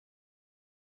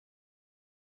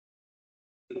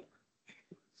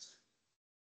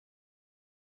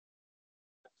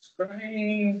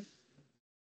screen.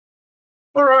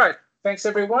 All right, thanks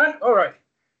everyone. All right,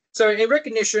 so in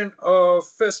recognition of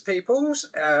First Peoples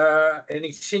and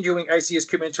continuing ACS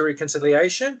community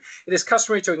reconciliation, it is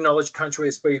customary to acknowledge country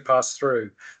as we pass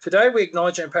through. Today we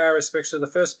acknowledge and pay our respects to the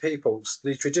First Peoples,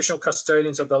 the traditional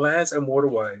custodians of the lands and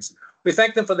waterways. We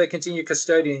thank them for their continued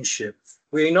custodianship.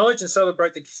 We acknowledge and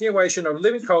celebrate the continuation of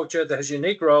living culture that has a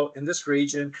unique role in this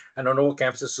region and on all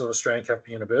campuses of Australian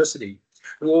Capital University.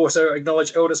 We also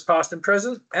acknowledge elders past and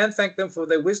present and thank them for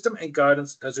their wisdom and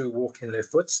guidance as we walk in their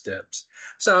footsteps.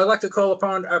 So I'd like to call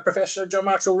upon Professor John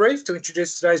Marshall-Reeve to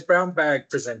introduce today's brown bag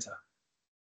presenter.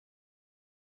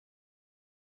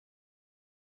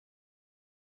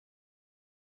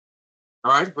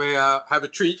 All right, we have a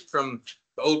treat from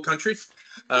the old country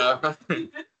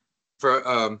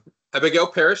for Abigail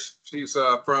Parrish. She's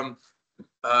from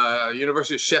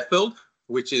University of Sheffield,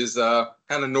 which is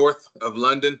kind of north of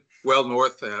London, well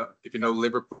north, if you know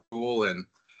Liverpool and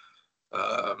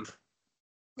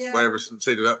whatever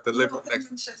say the Liverpool.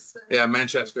 Manchester. Yeah,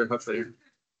 Manchester up there.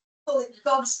 Call it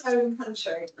God's own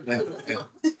country. Yeah.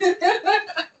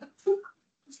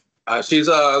 She's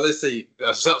let's see,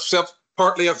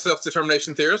 partly a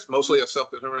self-determination theorist, mostly a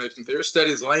self-determination theorist,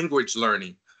 studies language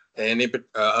learning, and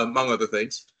among other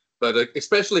things, but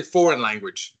especially foreign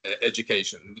language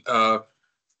education,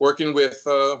 working with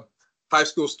high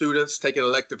school students, taking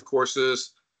elective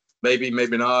courses, maybe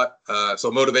not. So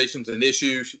motivation's an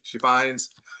issue, she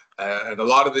finds. And a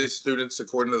lot of these students,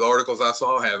 according to the articles I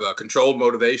saw, have controlled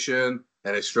motivation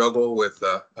and they struggle with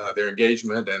their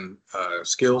engagement and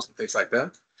skills and things like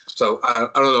that. So I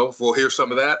don't know if we'll hear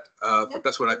some of that, but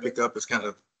that's what I picked up as kind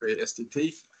of very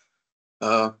STT.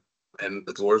 And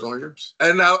the floor is all yours.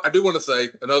 And now I do want to say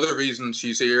another reason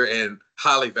she's here and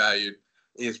highly valued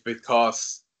is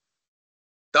because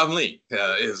Dom Lee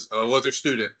was her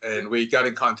student, and we got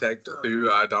in contact through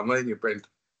Dom Lee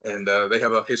and they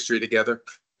have a history together,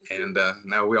 and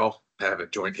now we all have a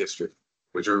joint history,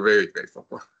 which we're very grateful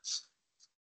for.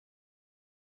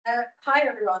 Hi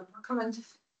everyone, I'll come and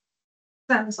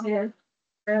stand here.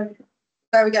 There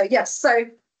we go. Yes, so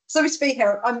sorry to be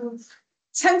here. I'm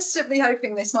tentatively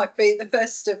hoping this might be the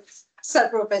first of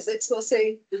several visits. We'll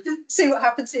see what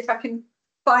happens, see if I can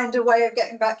find a way of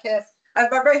getting back here. I'm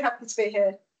very happy to be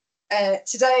here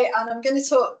today, and I'm going to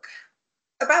talk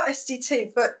about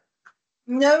SDT, but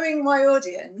knowing my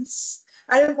audience,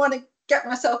 I didn't want to get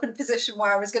myself in a position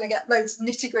where I was going to get loads of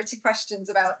nitty-gritty questions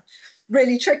about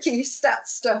really tricky stat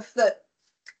stuff that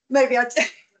maybe I,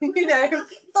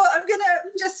 thought I'm going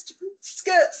to just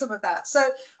skirt some of that. So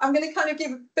I'm going to kind of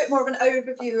give a bit more of an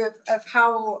overview of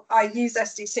how I use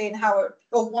SDT and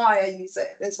or why I use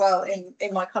it as well in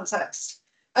my context.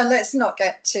 And let's not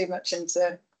get too much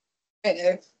into,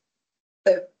 the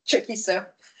tricky stuff.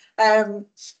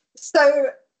 So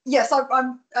yes,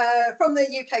 I'm from the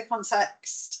UK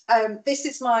context. This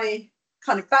is my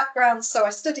kind of background. So I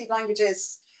studied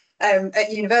languages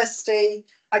at university.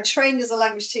 I trained as a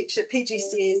language teacher.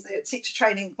 PGCE is a teacher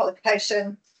training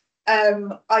qualification.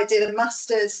 I did a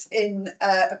master's in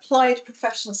applied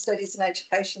professional studies in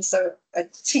education, so a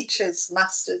teacher's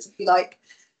master's, if you like.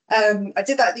 I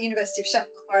did that at the University of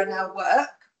Sheffield, where I now work.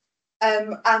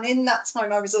 And in that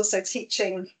time, I was also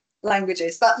teaching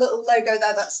languages. That little logo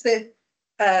there, that's the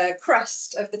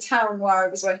crest of the town where I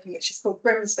was working, which is called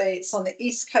Grimsby. It's on the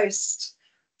east coast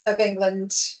of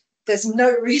England. There's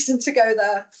no reason to go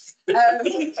there.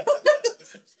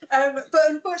 But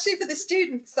unfortunately for the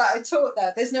students that I taught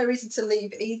there, there's no reason to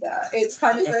leave either. It's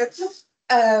kind of it's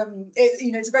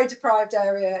a very deprived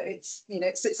area. It's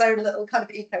it's its own little kind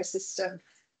of ecosystem.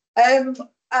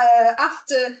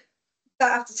 After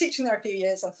teaching there a few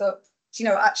years, I thought,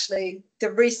 actually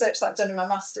the research that I've done in my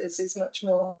master's is much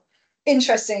more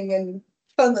interesting and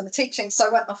fun than the teaching. So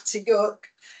I went off to York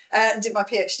and did my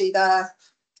PhD there.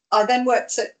 I then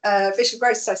worked at Bishop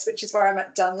Grosseteste, which is where I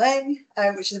met Dan Ling,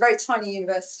 which is a very tiny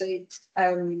university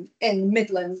in the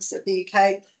Midlands of the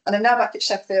UK. And I'm now back at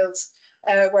Sheffield,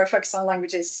 where I focus on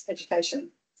languages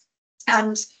education.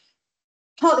 And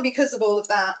partly because of all of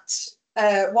that,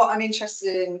 what I'm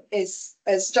interested in is,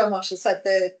 as John Marshall said,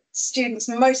 the students'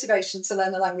 motivation to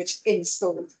learn the language in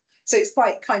school. So it's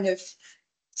quite kind of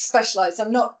specialised.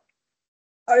 I'm not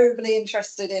overly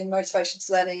interested in motivation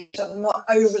to learning. I'm not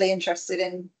overly interested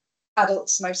in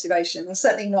adults' motivation, and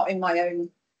certainly not in my own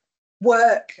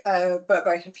work, but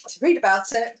very happy to read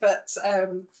about it. But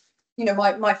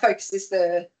my focus is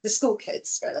the school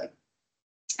kids, really.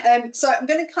 So I'm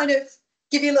going to kind of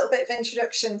give you a little bit of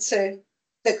introduction to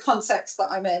the context that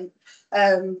I'm in.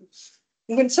 I'm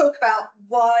going to talk about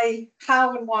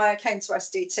how and why I came to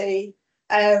SDT,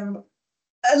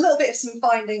 a little bit of some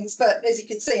findings, but as you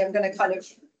can see, I'm going to kind of,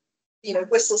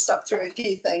 whistle stop through a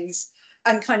few things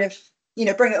and kind of,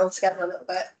 bring it all together a little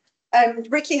bit.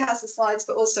 Ricky has the slides,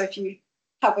 but also if you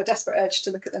have a desperate urge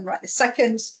to look at them right this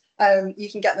second, you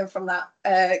can get them from that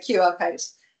QR code.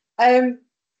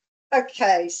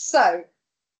 Okay, so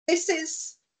this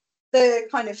is the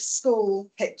kind of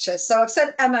school picture. So I've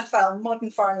said MFL,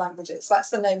 Modern Foreign Languages. That's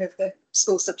the name of the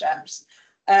school subject.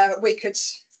 We could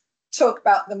talk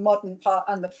about the modern part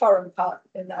and the foreign part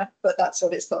in there, but that's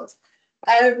what it's called.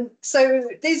 So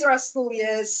these are our school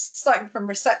years, starting from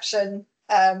reception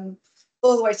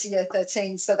all the way to year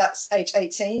 13. So that's age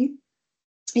 18.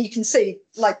 You can see,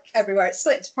 like everywhere, it's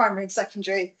split into primary and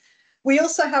secondary. We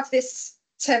also have this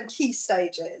term key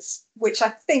stages, which I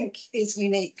think is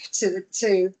unique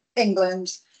to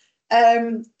England.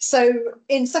 So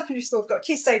in secondary school, we've got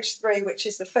key stage 3, which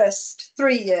is the first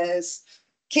 3 years.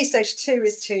 Key stage 2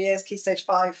 is 2 years. Key stage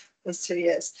 5 is 2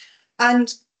 years.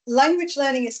 And language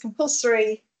learning is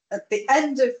compulsory at the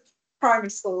end of primary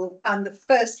school and the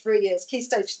first 3 years, key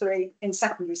stage 3 in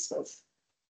secondary school.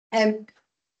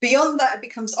 Beyond that, it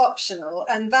becomes optional.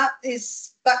 And that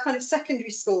is that kind of secondary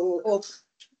school, or,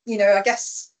 I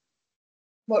guess,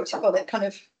 what would you call it? Kind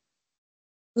of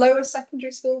lower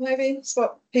secondary school, maybe. It's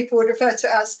what people would refer to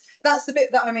it as. That's the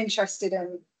bit that I'm interested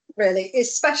in, really,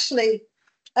 especially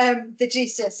the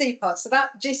GCSE part. So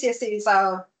that GCSE is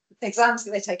our exams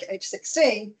that they take at age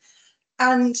 16.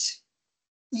 And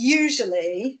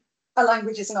usually a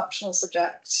language is an optional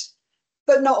subject,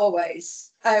 but not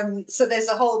always. So there's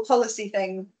a whole policy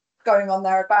thing going on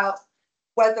there about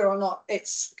whether or not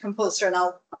it's compulsory, and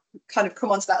I'll kind of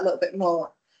come on to that a little bit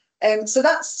more. So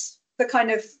that's the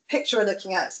kind of picture we're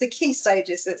looking at. It's the key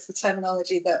stages, it's the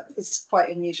terminology that is quite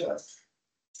unusual.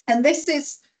 And this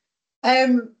is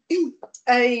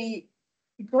a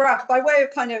graph by way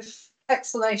of kind of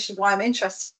explanation why I'm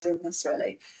interested in this,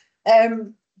 really.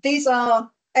 These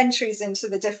are entries into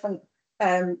the different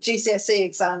GCSE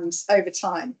exams over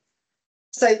time.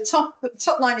 So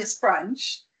top line is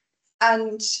French,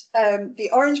 and the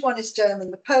orange one is German.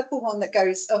 The purple one that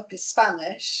goes up is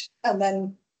Spanish, and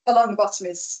then along the bottom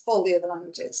is all the other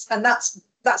languages. And that's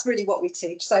really what we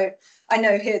teach. So I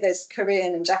know here there's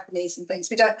Korean and Japanese and things.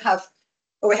 We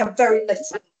have very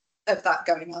little of that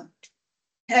going on.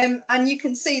 And you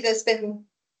can see there's been,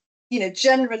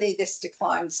 generally this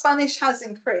decline. Spanish has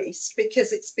increased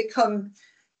because it's become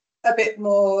a bit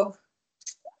more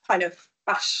kind of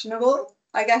fashionable,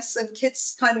 I guess, and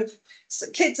kids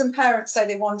and parents say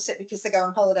they want it because they go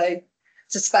on holiday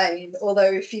to Spain.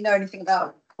 Although if you know anything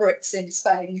about Brits in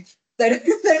Spain, they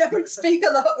don't speak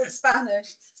a lot of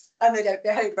Spanish and they don't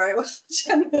behave very well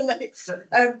generally.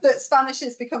 But Spanish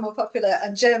has become more popular,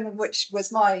 and German, which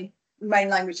was my main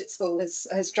language at school,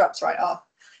 has dropped right off.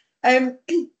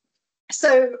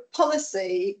 So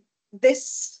policy,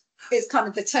 this is kind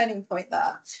of the turning point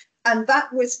there. And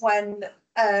that was when,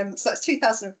 so that's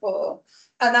 2004,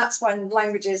 and that's when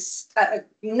languages at a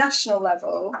national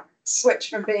level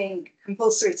switched from being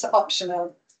compulsory to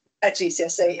optional at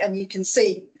GCSE. And you can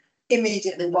see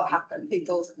immediately what happened.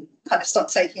 People kind of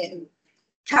stopped taking it and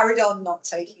carried on not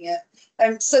taking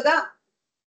it. So that,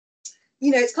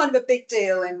 it's kind of a big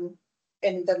deal in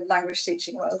the language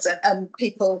teaching world, and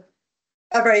people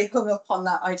are very hung up on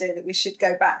that idea that we should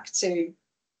go back to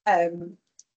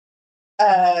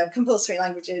compulsory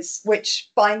languages,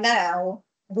 which by now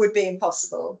would be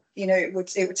impossible. It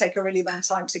would take a really long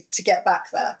time to get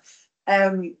back there.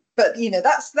 But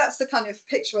that's the kind of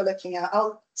picture we're looking at.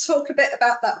 I'll talk a bit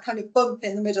about that kind of bump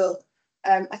in the middle.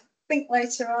 I think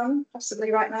later on,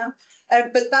 possibly right now.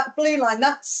 But that blue line,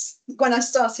 that's when I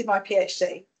started my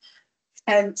PhD.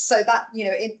 So that,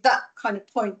 in that kind of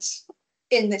point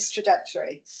in this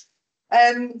trajectory.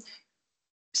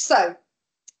 So I'm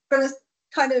going to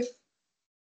kind of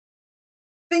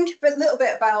think a little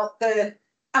bit about the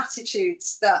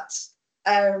attitudes that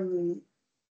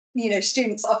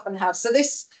students often have. So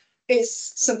this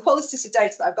is some qualitative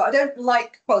data that I've got. I don't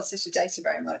like qualitative data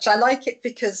very much. I like it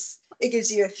because it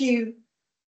gives you a few,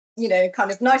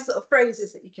 kind of nice little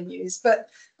phrases that you can use. But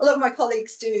a lot of my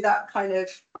colleagues do that kind of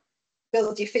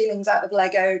build your feelings out of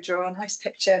Lego, draw a nice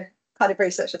picture kind of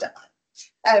research. I don't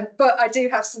like. But I do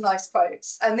have some nice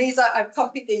quotes, and I've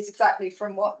copied these exactly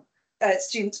from what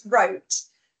students wrote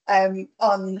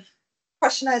on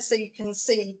questionnaires, so you can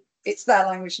see it's their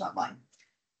language, not mine.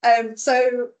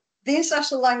 So the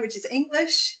international language is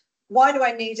English. Why do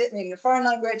I need it, meaning a foreign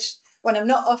language, when I'm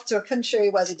not off to a country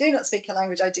where they do not speak a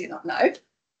language I do not know?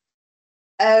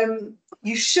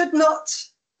 You should not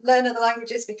learn other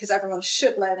languages because everyone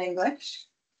should learn English.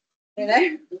 you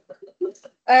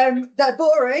know. They're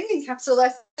boring in capital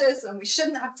letters, and we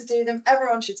shouldn't have to do them.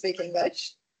 Everyone should speak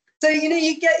English. So you know,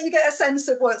 you get a sense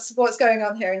of what's going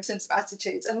on here in terms of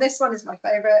attitudes. And this one is my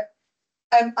favourite.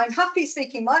 I'm happy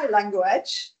speaking my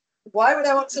language. Why would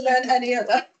I want to learn any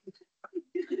other?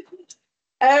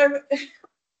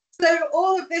 So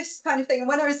all of this kind of thing. And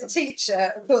when I was a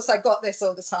teacher, of course, I got this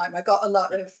all the time. I got a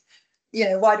lot of, you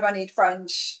know, why do I need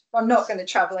French? I'm not going to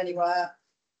travel anywhere.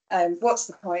 What's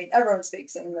the point? Everyone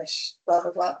speaks English, blah,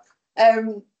 blah, blah.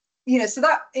 You know, so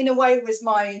that in a way was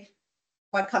my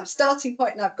kind of starting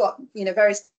point. And I've got, you know,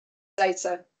 various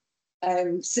data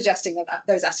suggesting that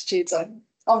those attitudes are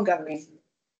ongoing.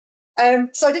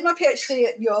 So I did my PhD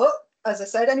at York, as I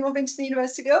said. Anyone been to the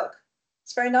University of York?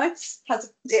 It's very nice.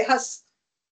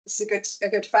 It's a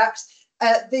good fact.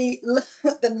 The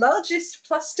largest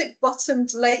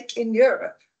plastic-bottomed lake in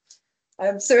Europe.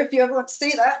 So if you ever want to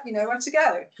see that, you know where to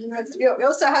go. University of York. It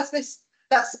also has this.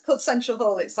 That's called Central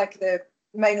Hall. It's like the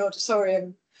main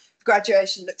auditorium.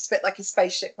 Graduation looks a bit like a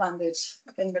spaceship landed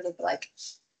in the middle of the lake.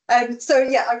 So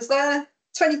yeah, I was there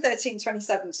 2013,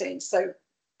 2017. So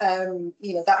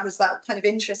you know, that was that kind of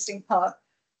interesting part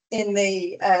in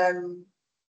the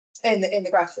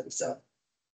graph that we saw.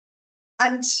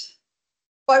 And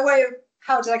by way of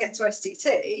how did I get to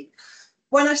STT?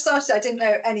 When I started, I didn't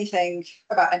know anything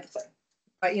about anything.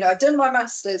 Right? You know, I'd done my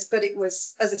master's, but it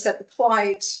was, as I said,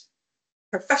 applied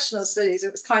professional studies.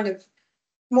 It was kind of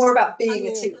more about being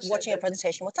a teacher. Watching a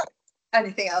presentation. What's up?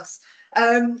 Anything else?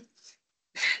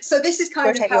 So this is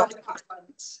kind of how it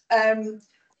went.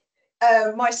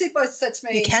 My supervisor said to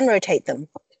me, You can rotate them.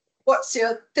 "What's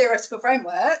your theoretical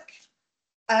framework?"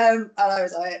 And I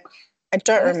was like, I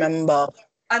don't remember.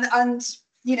 And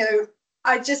you know,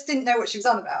 I just didn't know what she was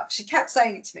on about. She kept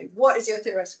saying it to me. What is your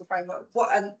theoretical framework?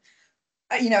 What? And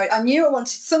you know, I knew I wanted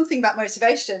something about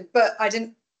motivation, but I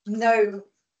didn't know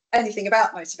anything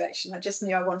about motivation. I just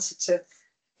knew I wanted to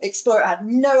explore it. I had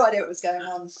no idea what was going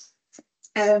on.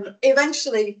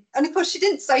 Eventually, and of course, she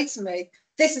didn't say to me,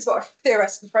 "This is what a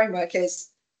theoretical framework is.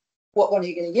 What one are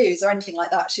you going to use?" or anything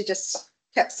like that. She just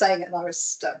kept saying it, and I was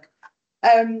stuck.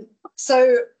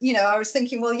 So you know, I was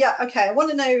thinking, well, yeah, okay, I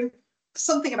want to know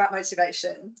something about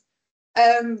motivation.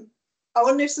 I want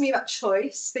to know something about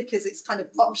choice because it's kind of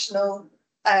optional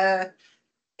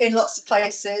in lots of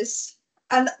places.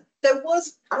 And there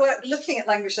was work looking at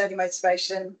language learning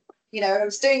motivation. You know, I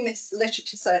was doing this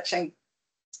literature searching,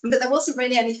 but there wasn't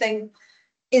really anything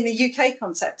in the UK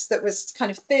context that was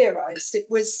kind of theorized. It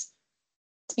was,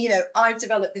 you know, I've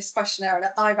developed this questionnaire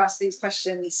and I've asked these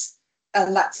questions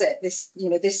and that's it. This, you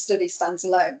know, this study stands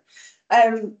alone.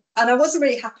 And I wasn't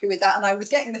really happy with that. And I was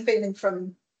getting the feeling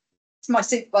from my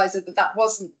supervisor that that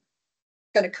wasn't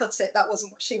going to cut it. That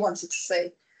wasn't what she wanted to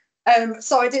see.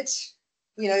 So I did,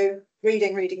 you know,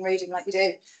 reading like you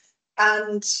do.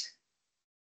 And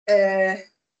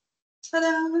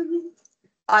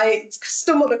I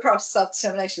stumbled across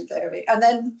self-determination theory. And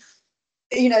then,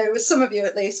 you know, with some of you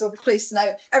at least will be pleased to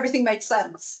know, everything made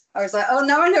sense. I was like, oh,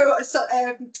 now I know what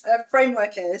a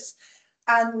framework is.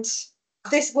 And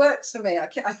this works for me. I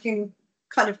can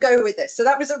kind of go with this. So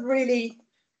that was a really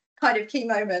kind of key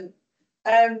moment.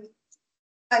 And,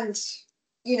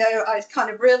 you know, I kind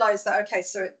of realized that, okay,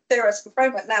 so theoretical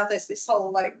framework, now there's this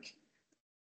whole, like,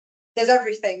 there's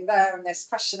everything there and there's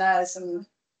questionnaires and,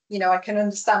 you know, I can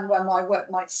understand where my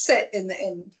work might sit in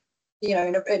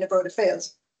a broader field.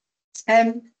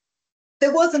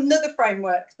 There was another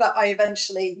framework that I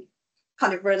eventually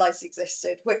kind of realized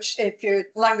existed, which if you're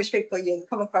language people, you'll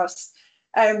come across,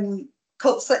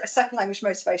 called a second language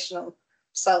motivational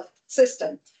self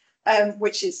system,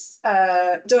 which is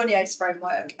Dornier's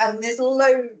framework. And there's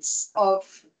loads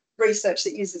of research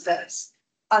that uses this.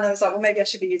 And I was like, well, maybe I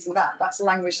should be using that. That's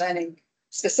language learning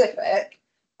specific.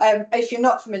 If you're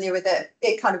not familiar with it,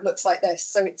 it kind of looks like this.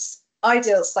 So it's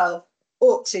ideal self,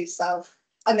 ought to self,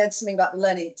 and then something about the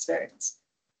learning experience.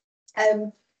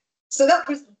 So that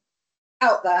was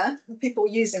out there, people were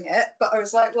using it, but I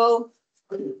was like, well,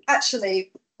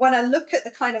 actually, when I look at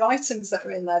the kind of items that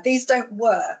are in there, these don't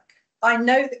work. I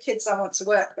know the kids I want to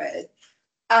work with,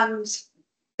 and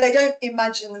they don't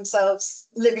imagine themselves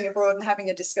living abroad and having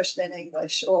a discussion in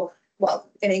English, or, well,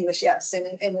 in English, yes,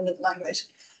 in another language.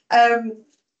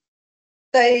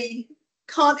 They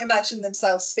can't imagine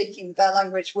themselves speaking their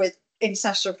language with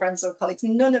international friends or colleagues.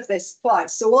 None of this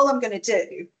applies. So all I'm going to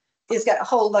do is get a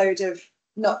whole load of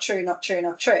not true, not true,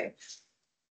 not true.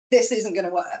 This isn't going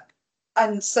to work.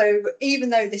 And so even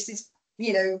though this is,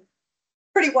 you know,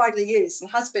 pretty widely used and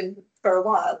has been for a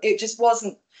while, it just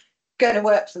wasn't going to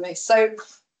work for me. So,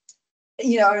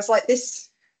 you know, I was like, this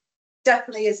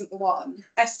definitely isn't the one.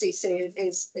 SDT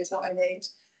is what I need.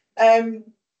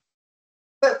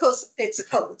 But of course, it's a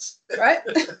cult, right?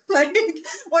 Like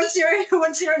once you're an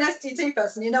SDT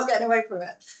person, you're not getting away from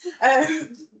it.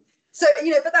 So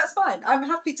but that's fine. I'm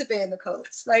happy to be in the cult.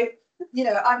 Like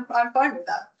I'm fine with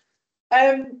that.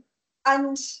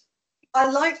 And I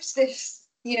liked this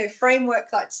framework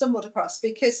that I'd stumbled across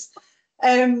because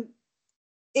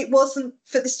it wasn't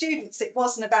for the students. It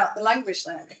wasn't about the language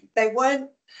learning. They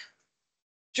weren't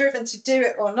driven to do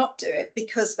it or not do it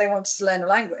because they wanted to learn a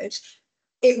language.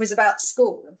 It was about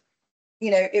school.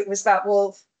 It was about,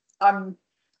 well, I'm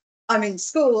in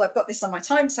school, I've got this on my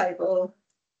timetable,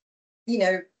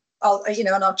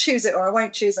 I'll choose it or I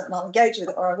won't choose it, and I'll engage with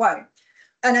it or I won't.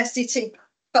 And SDT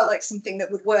felt like something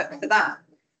that would work for that,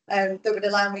 that would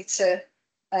allow me to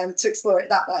explore it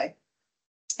that way.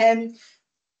 And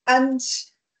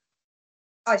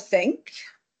I think,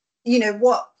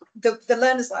 what the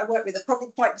learners that I work with are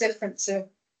probably quite different to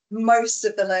most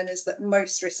of the learners that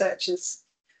most researchers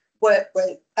work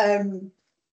with.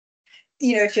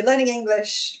 If you're learning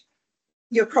English,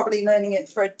 you're probably learning it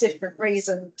for a different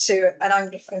reason to an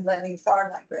Anglophone learning a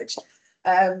foreign language.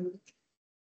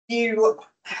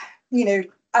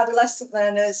 Adolescent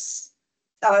learners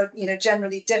are,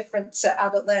 generally different to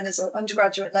adult learners or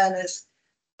undergraduate learners.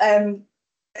 And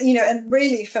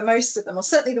really for most of them, or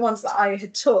certainly the ones that I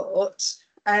had taught,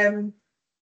 and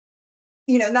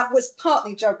that was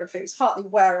partly geography, it was partly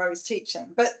where I was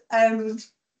teaching, but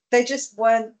they just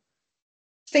weren't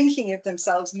thinking of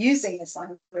themselves using this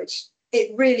language.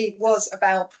 It really was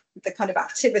about the kind of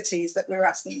activities that we were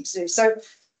asking them to do. So,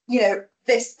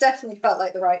 this definitely felt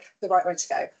like the right way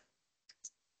to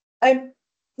go.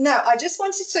 Now, I just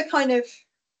wanted to kind of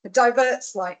divert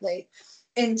slightly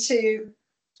into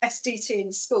SDT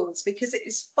in schools because it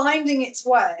is finding its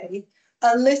way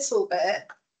a little bit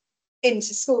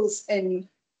into schools in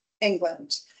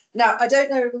England. Now, I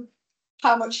don't know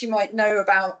how much you might know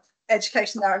about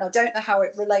education there, and I don't know how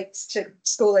it relates to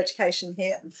school education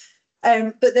here.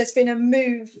 But there's been a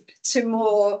move to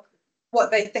more what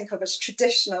they think of as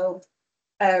traditional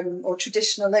or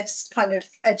traditionalist kind of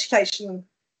education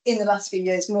in the last few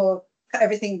years, more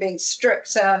everything being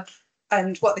stricter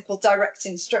and what they call direct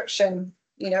instruction.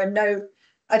 And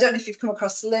I don't know if you've come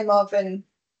across Limov in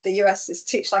the US, this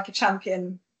teach like a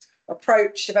champion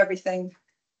approach of everything,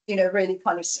 really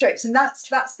kind of strict. And that's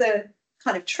the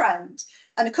kind of trend.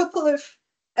 And a couple of,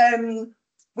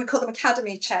 we call them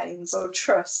academy chains or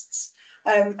trusts,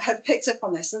 have picked up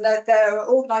on this. And there are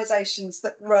organisations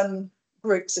that run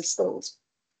groups of schools.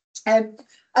 And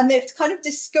they've kind of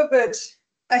discovered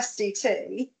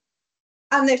SDT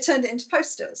and they've turned it into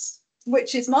posters,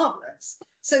 which is marvellous.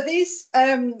 So these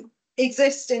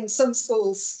exist in some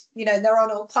schools, they're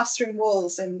on all classroom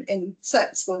walls in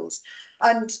certain schools.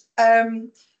 And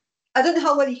I don't know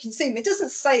how well you can see them. It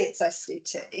doesn't say it's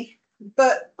SDT,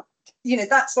 but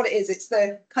that's what it is. It's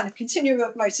the kind of continuum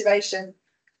of motivation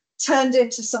turned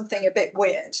into something a bit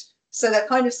weird. So they're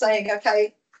kind of saying,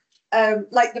 okay,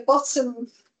 like the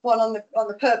bottom one on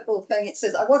the purple thing, it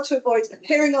says, I want to avoid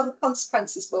appearing on the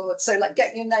consequences board. So like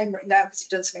getting your name written down because you've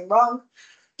done something wrong,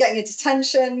 getting a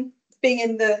detention, being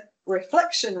in the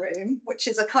reflection room, which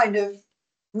is a kind of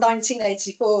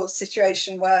 1984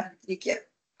 situation where you get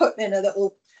put in a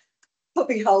little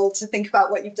puppy hole to think about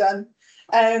what you've done.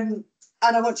 And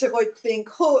I want to avoid being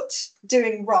caught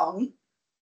doing wrong.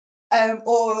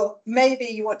 Or maybe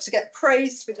you want to get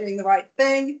praised for doing the right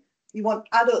thing. You want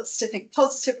adults to think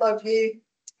positive of you.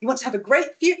 You want to have a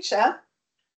great future.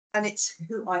 And it's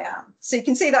who I am. So you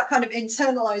can see that kind of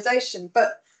internalization,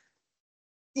 but,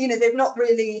 they've not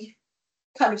really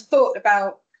kind of thought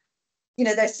about,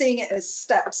 they're seeing it as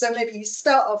steps. So maybe you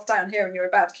start off down here and you're a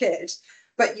bad kid,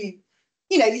 but you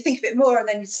think of it more and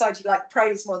then you decide you like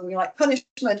praise more than you like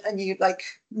punishment and you like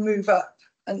move up.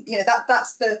 And,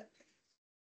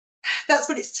 that's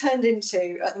what it's turned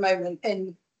into at the moment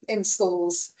in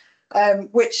schools,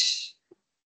 which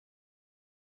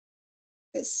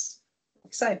is,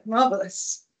 like I say,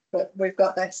 marvellous. But we've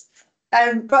got this.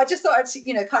 But I just thought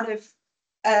I'd, kind of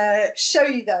show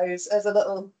you those as a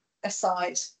little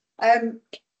aside.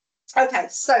 Okay,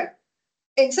 so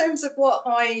in terms of what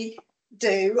I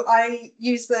do, I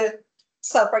use the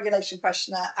self-regulation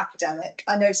questionnaire academic.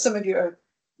 I know some of you are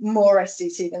more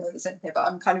SDT than others in here, but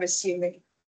I'm kind of assuming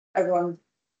everyone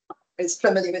is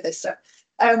familiar with this stuff.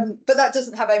 But that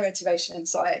doesn't have a motivation in,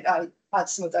 so I add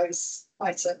some of those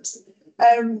items.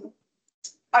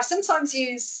 I sometimes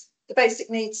use the basic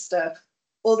needs stuff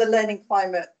or the learning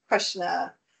climate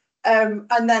questionnaire.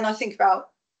 And then I think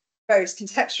about various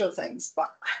contextual things,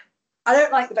 but I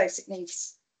don't like the basic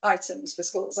needs items for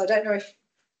schools. I don't know if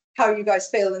how you guys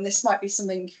feel, and this might be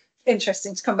something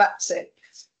interesting to come back to.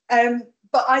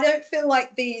 But I don't feel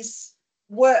like these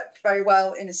work very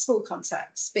well in a school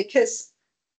context, because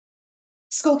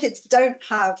school kids don't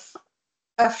have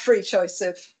a free choice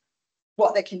of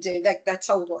what they can do. They're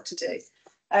told what to do.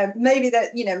 Maybe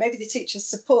that, maybe the teacher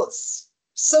supports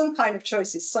some kind of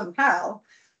choices somehow,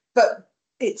 but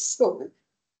it's school.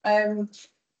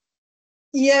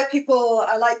 Yeah, people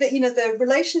are like that, the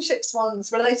relationships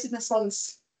ones, relatedness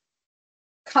ones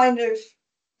kind of,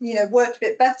 work a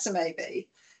bit better maybe.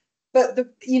 But the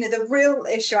real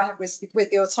issue I have with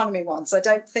the autonomy ones, I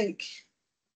don't feel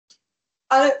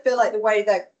like the way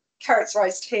they're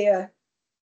characterized here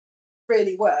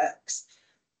really works.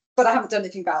 But I haven't done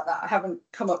anything about that. I haven't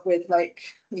come up with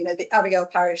the Abigail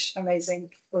Parrish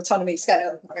amazing autonomy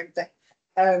scale or anything.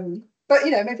 But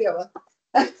maybe I will,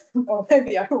 or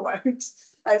maybe I won't.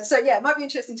 So yeah, it might be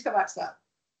interesting to come back to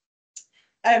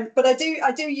that. But I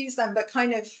do use them, but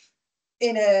kind of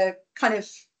in a kind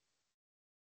of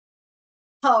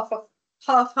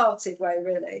half-hearted way,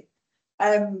 really.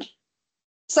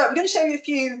 So I'm going to show you a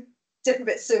few different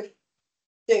bits of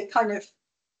the kind of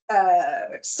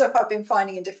stuff I've been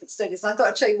finding in different studies. And I thought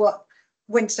I'd show you what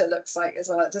winter looks like as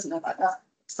well. It doesn't look like that.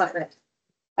 It's like that.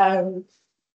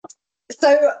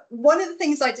 So one of the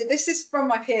things I did, this is from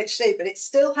my PhD, but it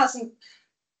still hasn't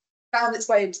found its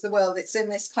way into the world. It's in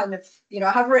this kind of,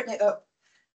 I have written it up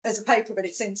as a paper, but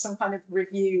it's in some kind of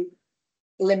review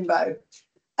limbo.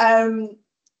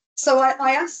 So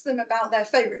I asked them about their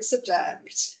favourite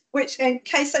subject, which, in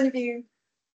case any of you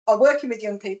are working with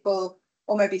young people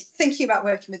or maybe thinking about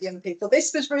working with young people,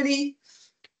 this was really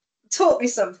taught me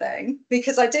something,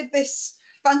 because I did this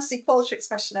fancy Qualtrics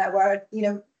questionnaire where,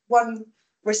 one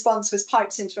response was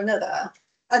piped into another.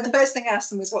 And the first thing I asked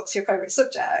them was, what's your favourite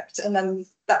subject? And then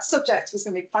that subject was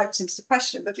going to be piped into the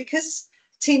question. But because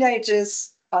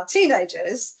teenagers are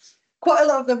teenagers, quite a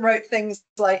lot of them wrote things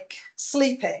like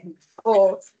sleeping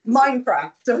or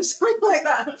Minecraft or something like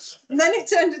that. And then it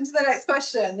turned into the next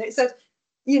question. It said,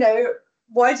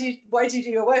 why do you do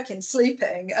your work in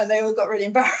sleeping? And they all got really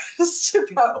embarrassed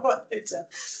about what they did.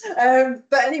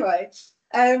 But anyway,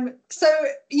 so,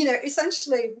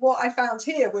 essentially what I found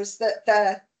here was that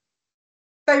their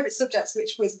favourite subjects,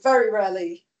 which was very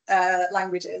rarely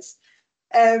languages,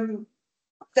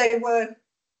 they were,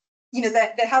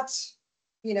 they had,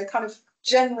 kind of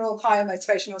general higher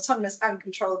motivation, autonomous and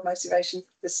controlled motivation.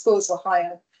 The scores were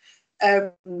higher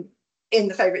in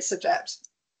the favourite subject,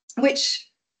 which,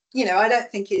 I don't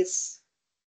think is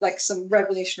like some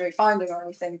revolutionary finding or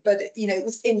anything, but, it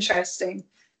was interesting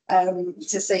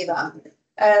to see that.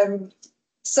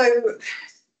 So,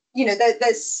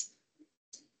 there's,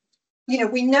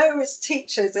 we know as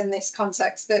teachers in this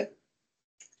context that,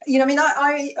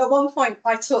 I at one point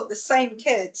I taught the same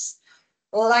kids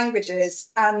languages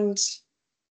and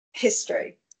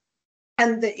history,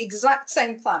 and the exact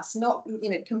same class, not,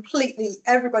 completely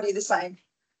everybody the same.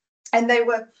 And they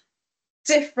were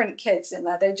different kids in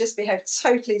there. They just behaved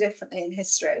totally differently in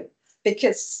history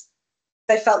because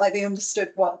they felt like they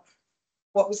understood what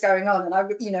was going on. And I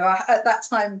at that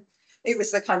time, it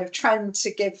was the kind of trend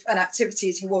to give an activity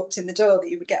as you walked in the door that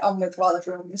you would get on with while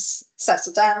everyone was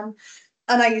settled down.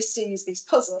 And I used to use these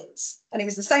puzzles, and it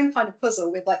was the same kind of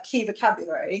puzzle with like key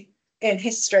vocabulary in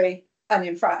history and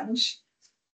in French.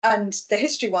 And the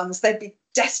history ones, they'd be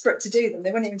desperate to do them.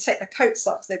 They wouldn't even take their coats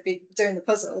off. They'd be doing the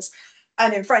puzzles.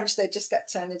 And in French, they'd just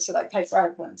get turned into like paper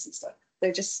airplanes and stuff.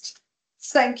 They're just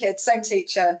same kid, same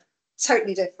teacher,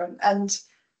 totally different. And,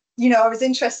 I was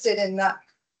interested in that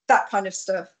kind of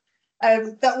stuff.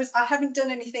 I haven't done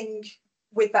anything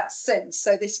with that since.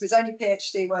 So this was only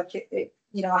PhD work.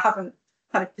 I haven't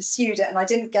kind of pursued it, and I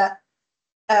didn't get,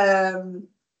 I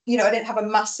didn't have a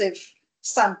massive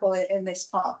sample in this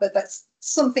part, but that's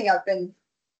something I've been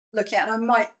looking at, and I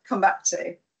might come back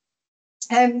to.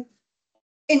 In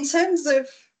terms of,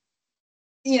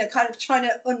 kind of trying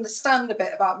to understand a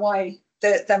bit about why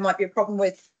there might be a problem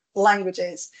with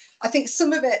languages, I think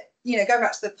some of it, going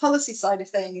back to the policy side of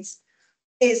things,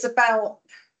 is about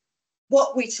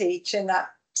what we teach in that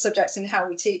subject and how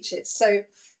we teach it. So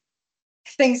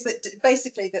things that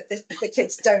basically that the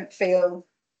kids don't feel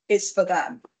is for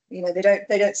them. They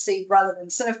don't see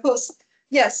relevance. And of course,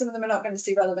 some of them are not going to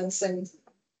see relevance in,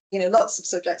 lots of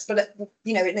subjects, but,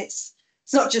 it's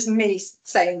not just me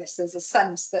saying this. There's a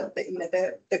sense that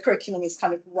the curriculum is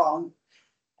kind of wrong.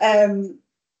 And,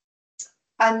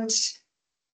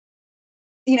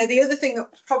 the other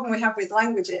problem we have with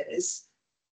languages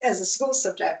as a school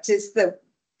subject is the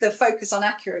focus on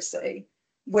accuracy,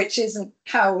 which isn't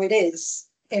how it is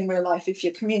in real life if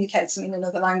you're communicating in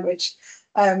another language.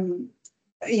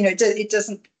 It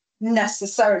doesn't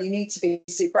necessarily need to be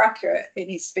super accurate. It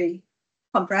needs to be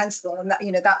comprehensible, and that,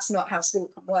 you know, that's not how school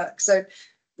can work. So,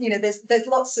 you know, there's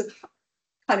lots of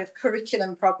kind of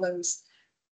curriculum problems,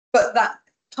 but that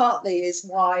partly is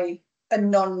why a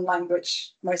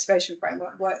non-language motivation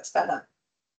framework works better.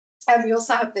 And we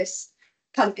also have this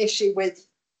kind of issue with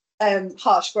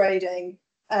harsh grading.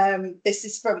 This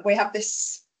is from, we have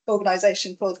this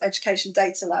organisation called Education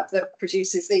Data Lab that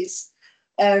produces these,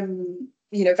 you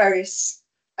know, various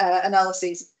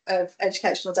analyses of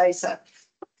educational data.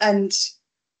 And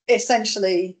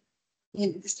essentially, you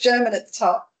know, there's German at the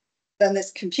top, then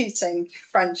there's computing,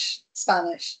 French,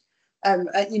 Spanish,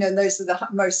 you know, and those are the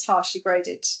most harshly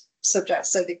graded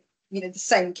subjects. So you know, the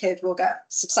same kid will get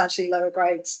substantially lower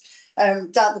grades.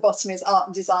 Down at the bottom is art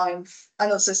and design,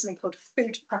 and also something called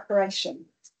food preparation.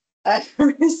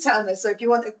 Is down there. So if you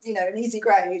want, you know, an easy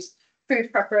grade,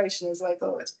 food preparation is the way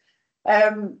forward.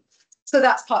 So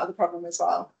that's part of the problem as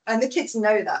well, and the kids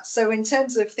know that. So in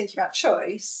terms of thinking about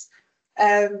choice,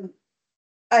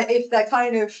 if they're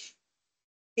kind of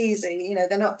easy, you know,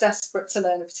 they're not desperate to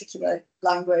learn a particular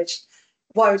language,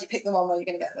 why would you pick them on where you're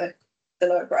going to get the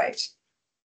lower grade?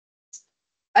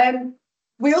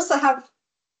 We also have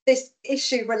this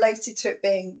issue related to it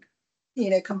being, you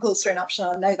know, compulsory and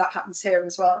optional. I know that happens here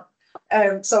as well.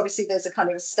 So obviously there's a kind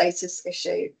of a status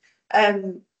issue.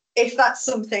 If that's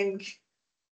something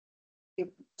you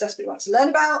desperately want to learn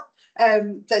about,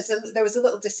 there was a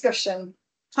little discussion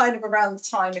kind of around the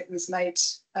time it was made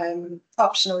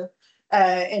optional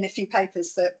in a few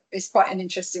papers that is quite an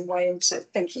interesting way into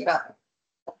thinking about it.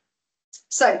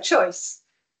 So choice.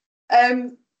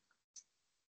 Why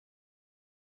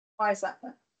is that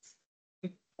there?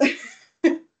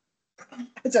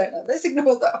 I don't know. Let's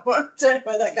ignore that one. I don't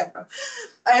know where that came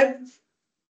from.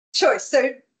 Choice.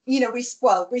 So, you know, we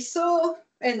saw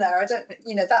in there, I don't,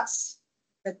 you know, that's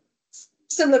a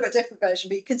similar but different version,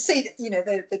 but you can see that, you know,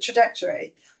 the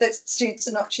trajectory that students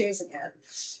are not choosing it.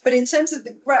 But in terms of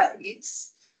the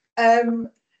grades, the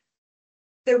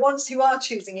ones who are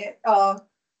choosing it are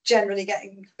generally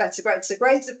getting better grades. So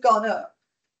grades have gone up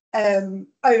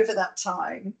over that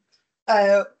time.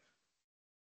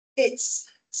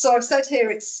 So I've said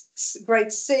here it's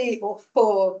grade C or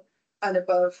 4 and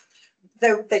above.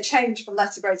 They changed from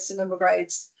letter grades to number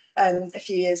grades a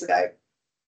few years ago.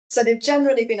 So they've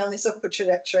generally been on this upward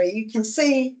trajectory. You can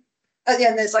see at the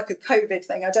end there's like a COVID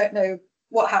thing. I don't know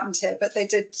what happened here, but they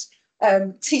did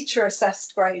teacher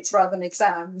assessed grades rather than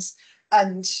exams.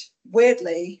 And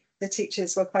weirdly, the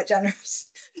teachers were quite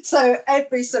generous. So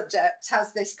every subject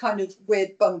has this kind of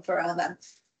weird bump around them.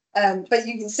 But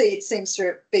you can see it seems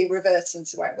to be reverting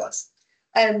to where it was.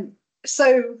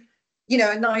 So, you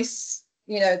know, a nice,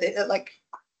 you know, like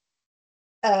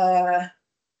an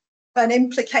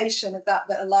implication of that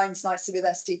aligns nicely with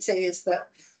SDT is that,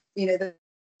 you know,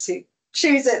 to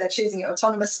choose it, they're choosing it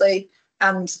autonomously,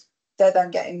 and they're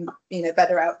then getting, you know,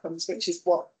 better outcomes, which is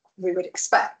what we would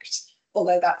expect,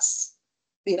 although that's,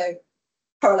 you know,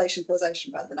 correlation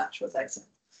causation rather than actual data.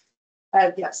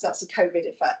 Yes, that's a COVID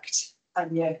effect,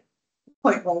 and yeah,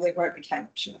 point wrong where it became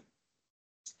optional.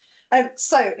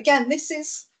 So again, this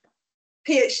is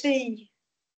PhD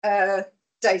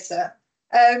data.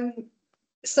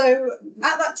 So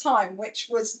at that time, which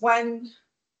was when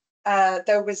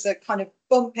there was a kind of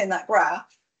bump in that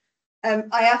graph,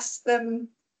 I asked them,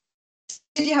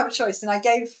 did you have a choice? And I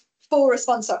gave 4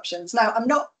 response options. Now, I'm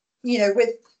not, you know, with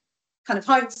kind of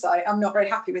hindsight, I'm not very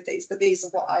happy with these, but these are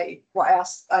what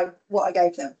I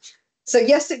gave them. So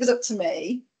yes, it was up to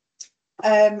me.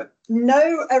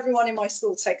 No, everyone in my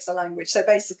school takes a language. So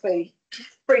basically,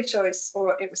 free choice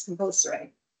or it was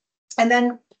compulsory. And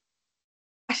then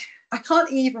I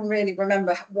can't even really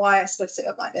remember why I split it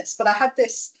up like this, but I had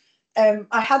this, I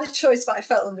had a choice, but I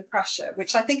felt under pressure,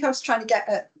 which I think I was trying to get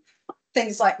at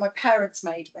things like my parents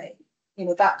made me, you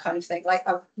know, that kind of thing. Like,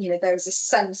 you know, there was a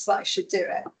sense that I should do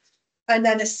it. And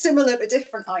then a similar but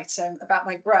different item about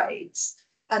my grades.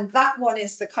 And that one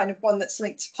is the kind of one that's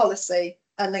linked to policy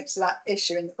and linked to that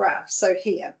issue in the graph. So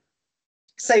here,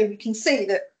 so you can see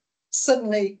that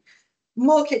suddenly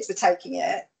more kids were taking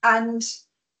it, and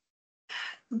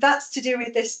that's to do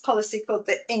with this policy called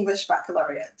the English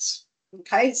Baccalaureate.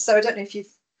 Okay, so I don't know if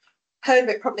you've heard of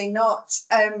it, probably not.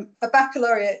 A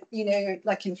baccalaureate, you know,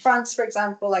 like in France, for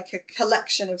example, like a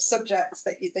collection of subjects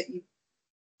that you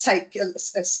take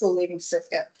a school leaving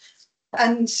certificate.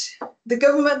 And the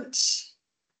government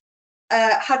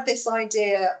had this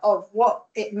idea of what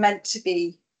it meant to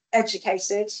be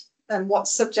educated and what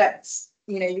subjects,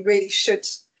 you know, you really should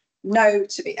know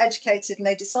to be educated. And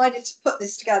they decided to put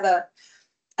this together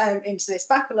into this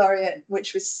baccalaureate,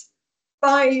 which was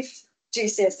 5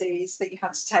 GCSEs that you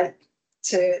had to take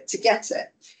to get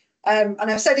it. And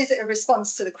I've said, is it a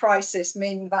response to the crisis,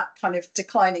 meaning that kind of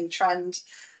declining trend?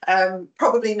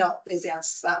 Probably not is the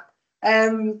answer to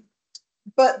that.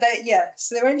 But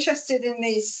so they're interested in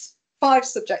these 5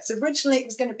 subjects. Originally, it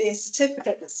was going to be a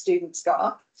certificate that students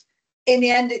got. In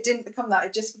the end, it didn't become that.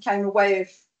 It just became a way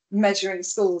of measuring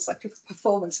schools, like a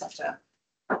performance measure.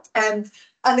 And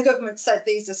the government said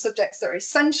these are subjects that are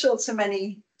essential to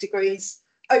many degrees,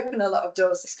 open a lot of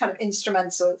doors, this kind of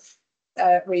instrumental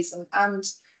reason. And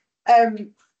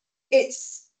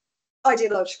it's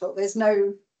ideological. There's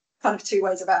no kind of 2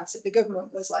 ways about it. The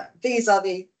government was like, these are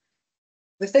the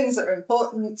things that are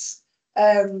important.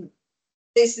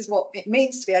 This is what it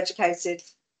means to be educated.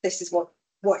 This is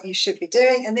what you should be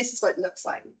doing. And this is what it looks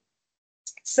like.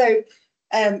 So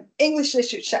English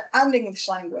literature and English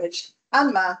language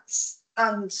and maths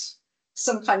and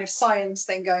some kind of science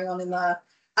thing going on in there.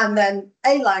 And then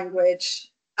a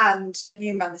language and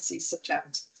humanities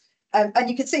subject. And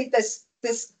you can see there's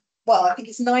well, I think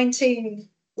it's 19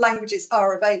 languages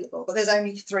are available, but there's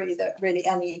only 3 that really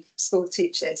any school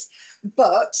teaches.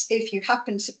 But if you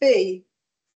happen to be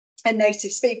a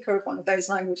native speaker of one of those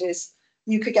languages,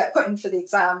 you could get put in for the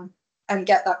exam and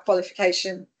get that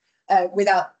qualification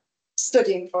without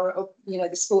studying for it, or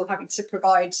the school having to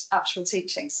provide actual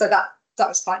teaching. So that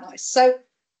was quite nice. So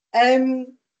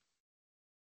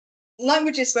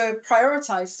languages were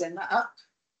prioritised in that,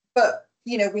 but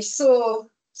we saw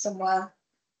somewhere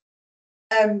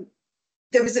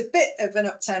there was a bit of an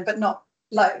upturn, but not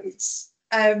loads.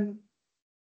 And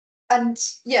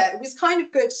it was kind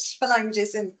of good for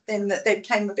languages in that they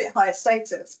became a bit higher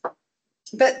status.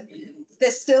 But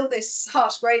there's still this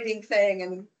harsh grading thing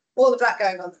and all of that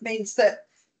going on that means that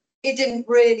it didn't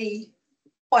really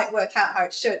quite work out how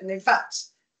it should. And in fact,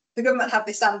 the government had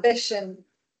this ambition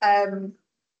rather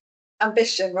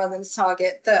than a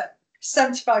target that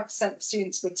 75% of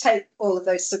students would take all of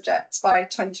those subjects by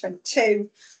 2022,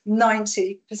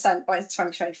 90% by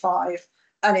 2025,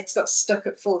 and it's got stuck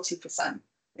at 40%.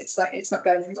 It's like it's not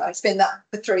going anywhere. It's been that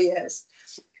for 3 years.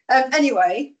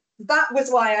 Anyway, that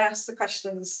was why I asked the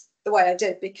questions the way I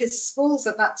did, because schools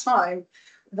at that time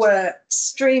were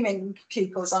streaming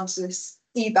pupils onto this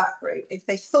EBAC route. If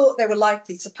they thought they were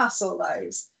likely to pass all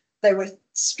those, they were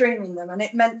streaming them, and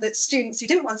it meant that students who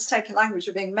didn't want to take a language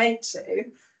were being made to,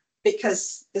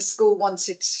 because the school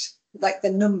wanted like the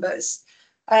numbers.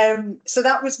 So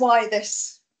that was why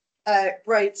this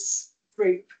grades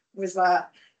group was there.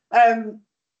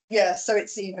 So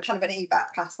it's kind of an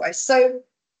EBAC pathway. So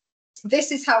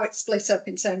this is how it's split up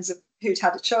in terms of who'd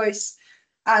had a choice.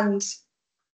 And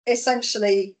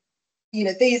essentially,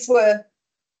 these were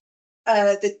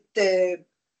the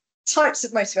types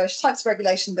of motivation, types of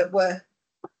regulation that were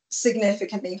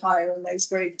significantly higher in those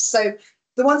groups. So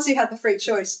the ones who had the free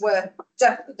choice were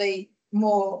definitely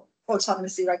more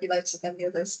autonomously regulated than the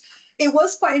others. It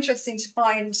was quite interesting to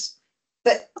find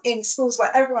that in schools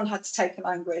where everyone had to take a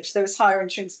language, there was higher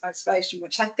intrinsic motivation,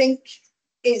 which I think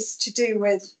is to do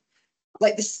with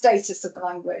like the status of the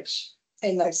language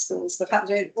in those schools. The fact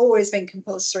that it had always been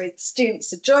compulsory, the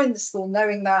students had joined the school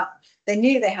knowing that, they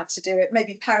knew they had to do it.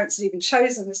 Maybe parents had even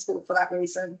chosen the school for that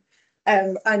reason.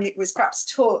 And it was perhaps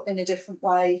taught in a different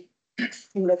way.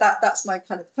 That's my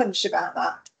kind of hunch about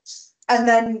that. And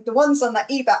then the ones on that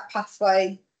EBAC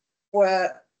pathway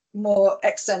were more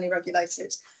externally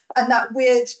regulated. And that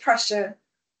weird pressure,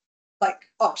 like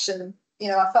option,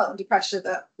 I felt under pressure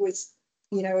that was,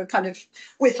 a kind of,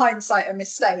 with hindsight, a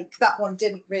mistake. That one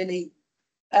didn't really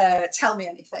tell me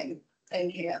anything in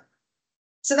here.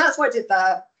 So that's what I did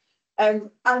there.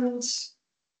 And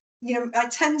I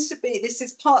tend to be, this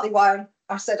is partly why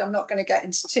I said I'm not going to get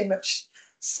into too much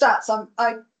stats.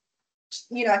 I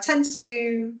tend to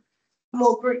do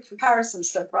more group comparison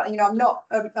stuff, right? I'm not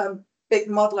a big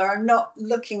modeler. I'm not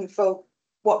looking for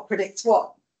what predicts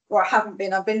what, or I haven't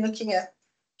been. I've been looking at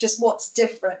just what's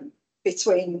different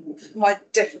between my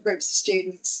different groups of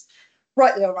students,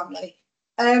 rightly or wrongly.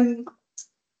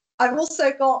 I've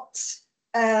also got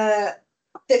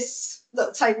this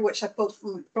little table which I pulled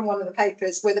from one of the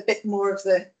papers with a bit more of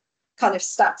the kind of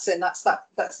stats in. That's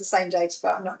the same data,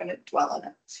 but I'm not going to dwell on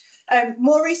it.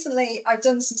 More recently, I've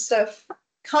done some stuff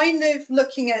kind of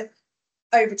looking at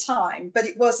over time, but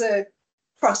it was a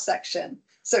cross section.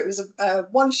 So it was a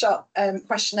one-shot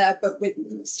questionnaire, but with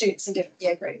students in different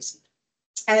year groups.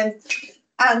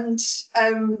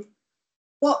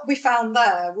 What we found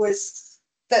there was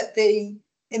that in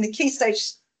the key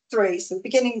stage 3, so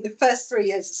the first 3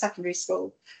 years of secondary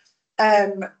school,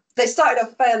 they started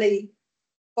off fairly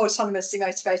autonomously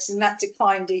motivated, and that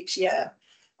declined each year.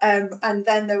 And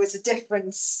then there was a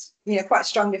difference quite a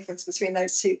strong difference between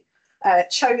those who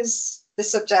chose the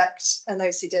subject and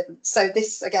those who didn't. So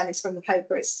this, again, is from the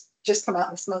paper. It's just come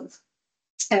out this month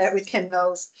with Kim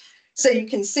Knowles. So you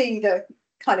can see the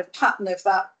kind of pattern of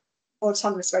that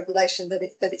autonomous regulation, that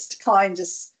it's declined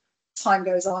as time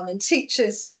goes on. And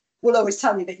teachers will always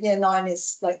tell you that year 9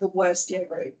 is like the worst year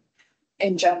group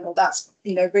in general. That's,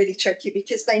 really tricky,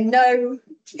 because they know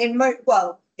in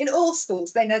all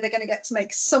schools, they know they're going to get to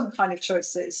make some kind of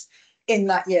choices in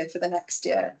that year for the next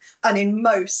year. And in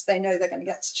most, they know they're going to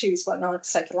get to choose whether or not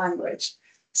to take a language.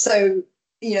 So,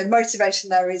 motivation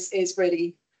there is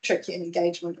really tricky, and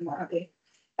engagement and what have you.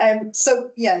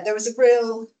 So, yeah, there was a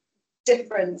real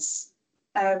difference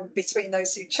between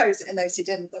those who chose it and those who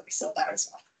didn't, that we saw there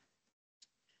as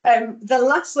well. The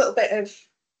last little bit of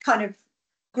kind of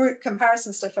group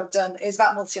comparison stuff I've done is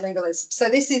about multilingualism. So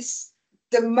this is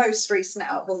the most recent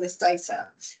out of all this data.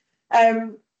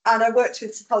 And I worked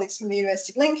with some colleagues from the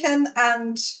University of Lincoln,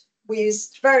 and we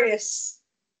used various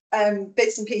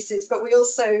bits and pieces, but we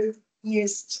also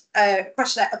used a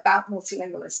questionnaire about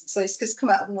multilingualism. So this has come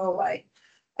out of Norway.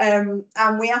 And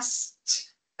we asked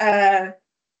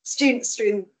students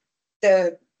through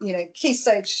the key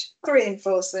stage 3 and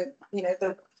 4, so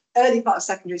the early part of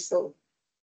secondary school,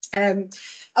 and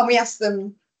we asked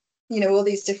them all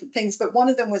these different things, but one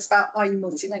of them was about, are you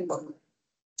multilingual?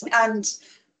 And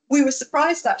we were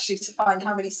surprised actually to find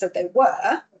how many said they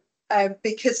were,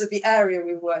 because of the area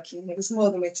we were working in. It was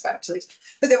more than we expected,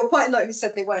 but there were quite a lot who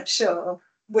said they weren't sure,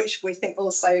 which we think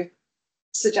also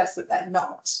suggests that they're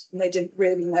not, and they didn't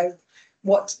really know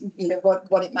what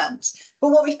it meant. But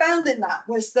what we found in that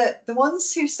was that the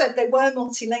ones who said they were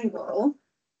multilingual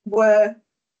were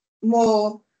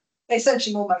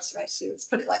essentially more motivated. Let's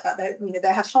put it like that.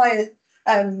 They had higher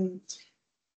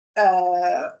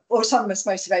autonomous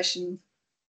motivation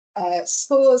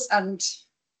scores and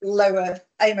lower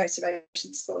A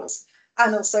motivation scores,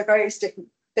 and also various different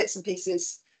bits and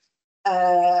pieces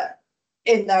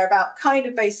in there about kind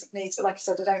of basic needs. But like I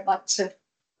said,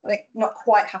 not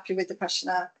quite happy with the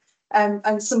questionnaire,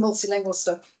 and some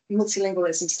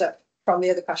multilingualism stuff from the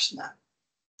other questionnaire.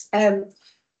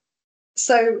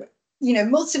 So,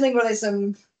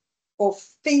 multilingualism, or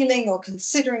feeling or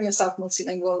considering yourself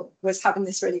multilingual, was having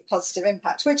this really positive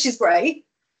impact, which is great.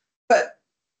 But,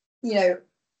 you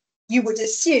would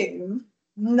assume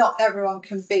not everyone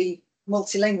can be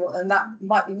multilingual, and that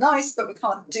might be nice, but we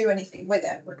can't do anything with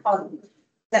it. We can't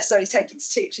necessarily take it to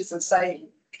teachers and say,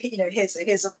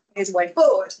 here's a way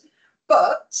forward.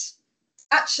 But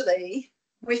actually,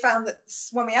 we found that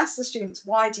when we asked the students,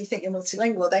 why do you think you're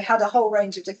multilingual, they had a whole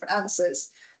range of different answers,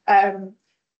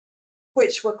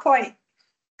 which were quite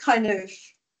kind of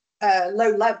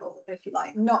low level, if you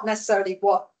like, not necessarily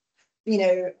what,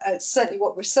 certainly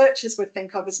what researchers would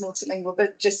think of as multilingual,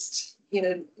 but just,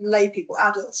 lay people,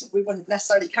 adults, we wouldn't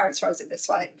necessarily characterize it this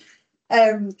way.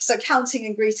 So counting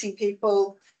and greeting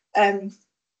people,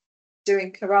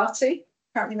 doing karate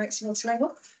apparently makes you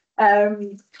multilingual,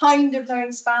 kind of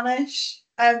knowing Spanish.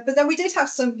 But then we did have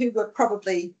some who were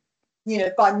probably,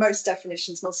 by most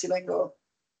definitions, multilingual.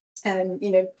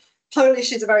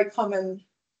 Polish is a very common,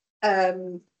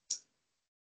 very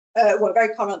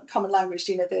common language.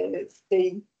 A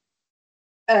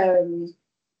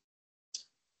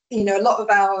lot of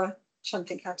our, trying to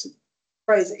think how to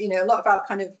phrase it, a lot of our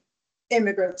kind of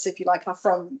immigrants, if you like, are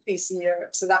from Eastern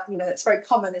Europe. So that, it's very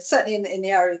common. It's certainly in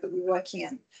the area that we're working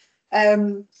in. I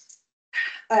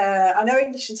know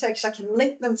English and Turkish, I can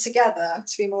link them together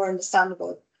to be more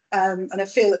understandable. And I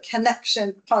feel a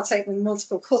connection, partaking in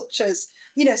multiple cultures,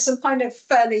 some kind of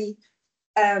fairly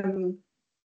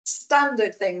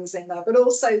standard things in there, but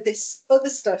also this other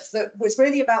stuff that was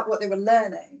really about what they were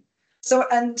learning. So,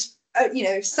 and,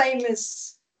 same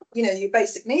as, your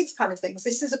basic needs kind of things,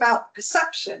 this is about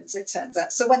perceptions, it turns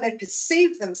out. So when they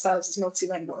perceive themselves as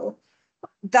multilingual,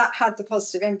 that had the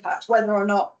positive impact, whether or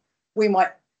not we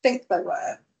might think they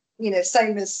were,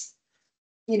 same as,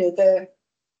 the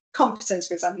competence,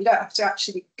 for example. You don't have to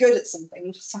actually be good at something,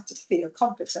 you just have to feel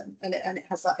competent, and it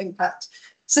has that impact.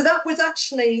 So that was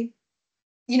actually,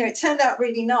 it turned out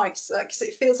really nice, because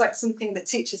it feels like something that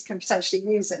teachers can potentially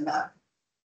use in that.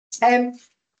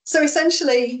 So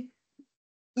essentially,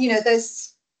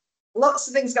 there's lots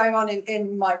of things going on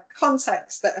in my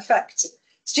context that affect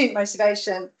student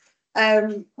motivation,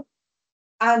 and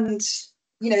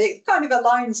it kind of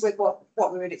aligns with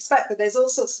what we would expect, but there's all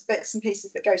sorts of bits and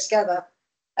pieces that go together.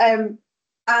 And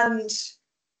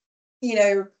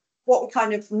what we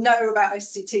kind of know about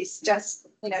OCT suggests,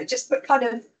 just but kind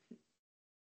of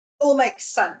all makes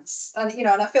sense. And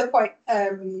and I feel quite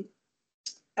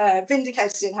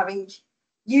vindicated in having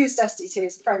used SDT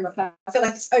as a framework now. I feel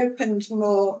like it's opened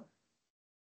more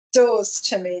doors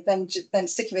to me than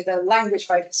sticking with a language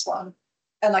focused one.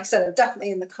 And like I said, I'm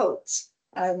definitely in the cult.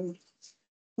 You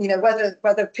know,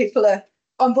 whether people are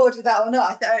on board with that or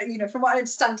not, you know, from what I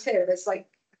understand here, there's like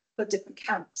the different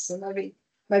camps, and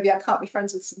maybe I can't be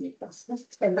friends with some people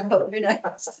in the cult, who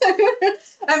knows.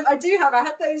 I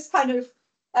had those kind of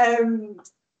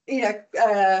you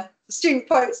know, student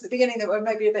quotes at the beginning that were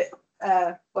maybe a bit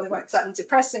well, they weren't exactly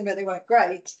depressing, but they weren't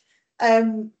great.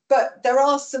 But there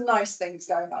are some nice things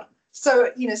going on.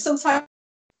 So, you know, sometimes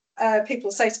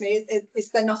people say to me,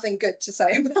 is there nothing good to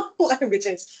say about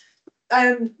languages?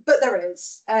 But there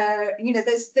is. You know,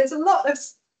 there's a lot of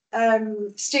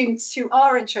students who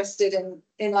are interested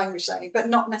in language learning, but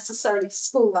not necessarily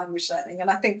school language learning. And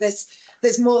I think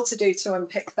there's more to do to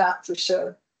unpick that for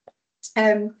sure.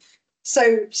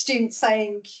 So students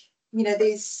saying, you know,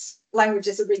 these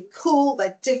languages are really cool,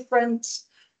 they're different.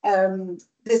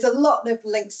 There's a lot of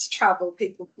links to travel,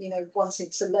 people, you know, wanting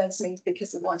to learn something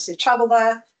because they want to travel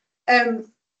there.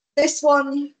 This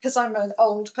one, because I'm an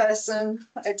old person,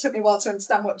 it took me a while to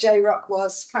understand what J-rock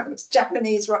was. Apparently it's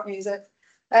Japanese rock music.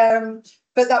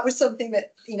 But that was something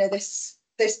that, you know, this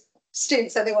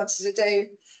student said they wanted to do.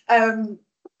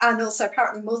 And also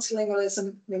apparently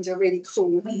multilingualism means you're really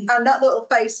cool. And that little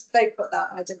face, they put that,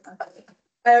 I didn't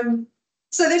know.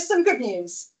 So there's some good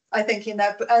news, I think, in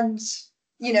there. And,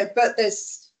 you know, but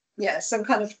there's, yeah, some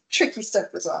kind of tricky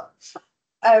stuff as well.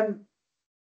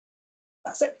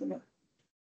 That's it for me.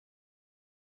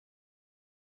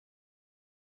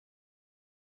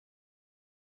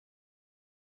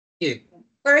 Yeah.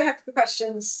 Very happy for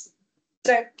questions.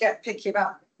 Don't get picky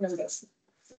about numbers.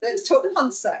 Let's talk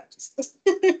concepts.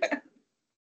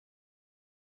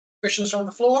 Questions from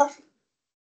the floor?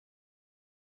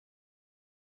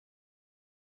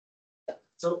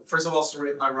 So first of all,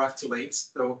 sorry, I arrived too late,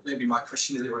 so maybe my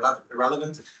question is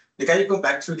irrelevant. Can you go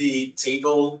back to the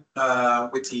table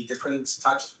with the different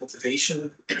types of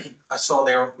motivation? I saw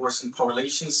there were some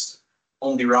correlations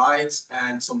on the right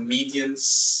and some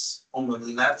medians on the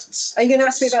left. Are you going to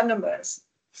ask me about numbers?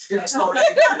 Yeah, sorry.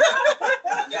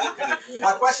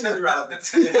 My question is irrelevant.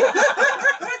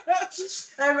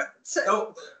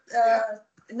 So,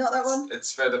 not that one?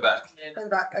 It's further back. Further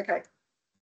back, okay.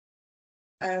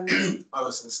 I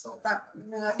was installed. That,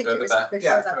 no, I think Further it was back. before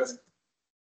Yeah, that.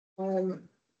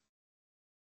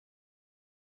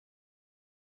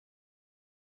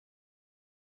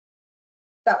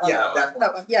 That one. Yeah, that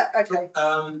That one. Yeah, okay.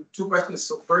 Two questions.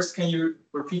 So first, can you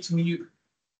repeat to me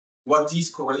what these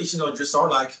correlations are? Just are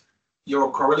like you're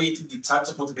correlating the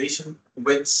types of motivation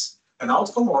with an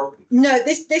outcome, or No,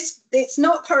 this it's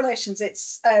not correlations,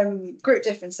 it's group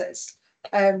differences.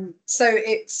 So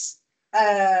it's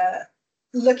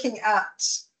looking at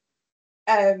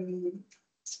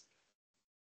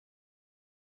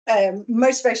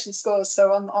motivation scores,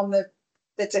 so on the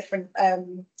different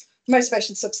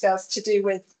motivation subscales to do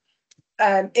with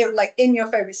like in your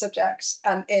favorite subjects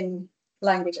and in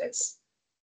languages.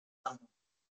 Does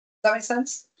that make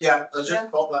sense? yeah, I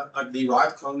just thought like the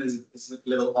right column is a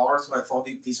little r, so I thought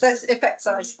these. That's effect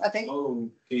size, I think. Oh,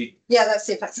 okay. Yeah, that's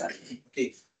the effect size.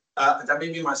 Okay, that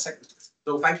may be my second.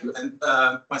 So thank you. And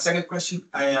my second question,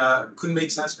 I couldn't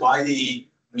make sense why the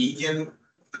median,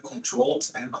 the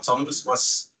controlled and autonomous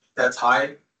was that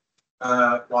high,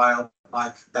 while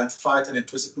like identified and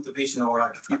intrinsic motivation are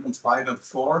like 3.5 and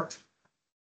 4.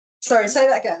 Sorry, say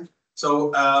that again.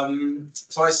 So,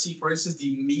 so I see, for instance,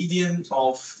 the median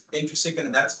of intrinsic and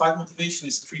identified motivation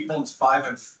is 3.5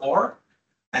 and 4.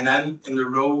 And then in the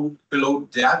row below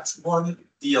that one,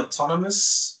 the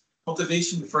autonomous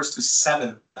motivation refers to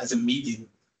 7 as a median.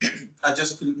 I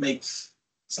just couldn't make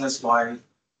sense why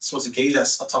this was the case,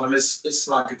 as autonomous is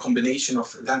like a combination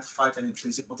of identified and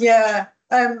intrinsic motivation. Yeah,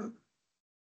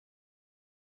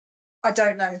 I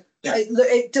don't know. Yeah.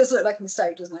 It does look like a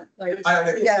mistake, doesn't it? Like,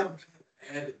 yeah.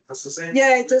 That's the same.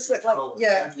 Yeah, it does look like,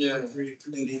 yeah. Yeah.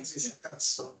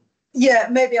 So, Yeah,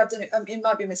 maybe I've done it. It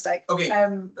might be a mistake. okay,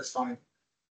 that's fine.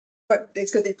 But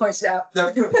it's good that you pointed it out.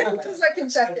 No. Because I can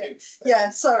check it. Yeah,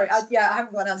 sorry. I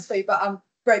haven't got an answer for you, but I'm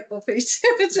grateful for you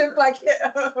to flag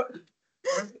it up.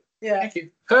 Yeah. Thank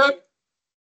you. Herb?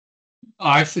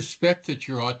 I suspect that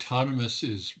your autonomous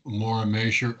is more a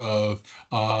measure of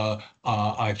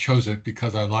I chose it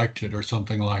because I liked it or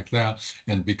something like that.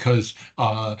 And because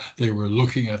they were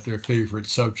looking at their favorite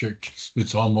subject,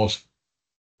 it's almost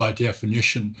by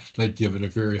definition, they'd give it a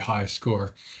very high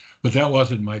score. But that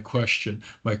wasn't my question.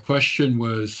 My question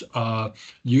was,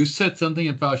 you said something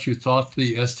about you thought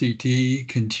the STT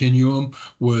continuum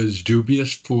was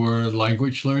dubious for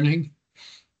language learning.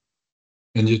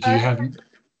 And did you have...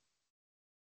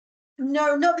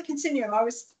 No, not the continuum.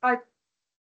 What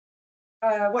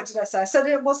did I say? I said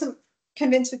it wasn't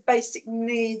convinced with basic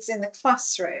needs in the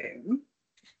classroom.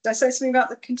 Did I say something about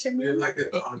the We continuum? didn't like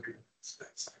the autonomy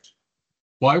aspects.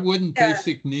 Why wouldn't Yeah.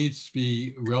 basic needs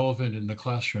be relevant in the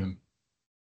classroom?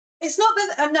 It's not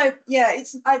that, no, yeah,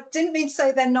 I didn't mean to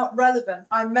say they're not relevant.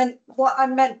 What I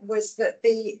meant was that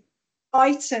the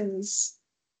items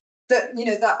that,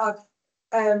 that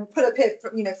I've put up here,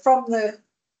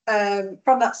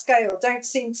 from that scale don't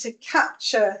seem to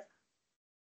capture,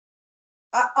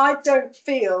 I don't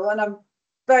feel, and I'm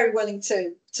very willing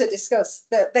to discuss,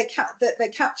 that they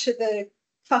capture the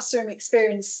classroom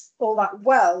experience all that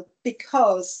well,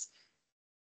 because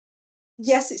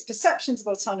yes, it's perceptions of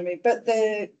autonomy, but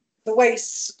the way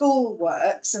school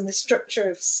works and the structure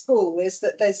of school is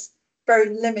that there's very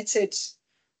limited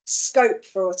scope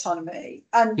for autonomy.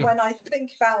 And Yeah. when I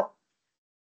think about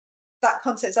that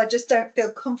concept, I just don't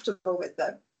feel comfortable with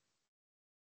them.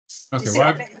 Do you Okay, see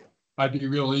well, what I mean? I'd be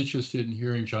real interested in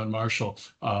hearing John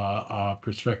Marshall's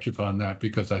perspective on that,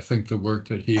 because I think the work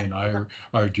that he and I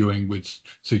are doing would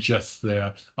suggest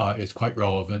that it's quite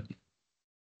relevant.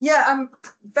 Yeah, I'm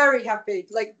very happy,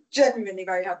 like genuinely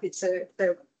very happy to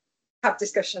have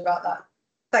discussion about that.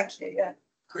 Thank you. Yeah.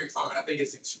 Quick comment, I think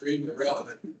it's extremely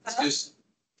relevant. It's just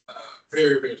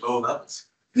very, very low levels.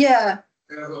 Yeah.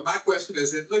 My question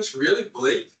is, it looks really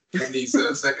bleak in these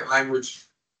second language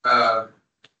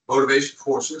motivation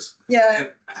courses. Yeah.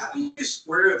 And how do you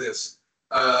square this?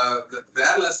 The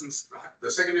adolescents, the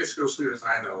secondary school students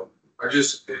I know are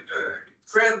just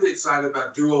incredibly excited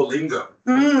about Duolingo.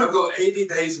 They'll go 80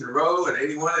 days in a row and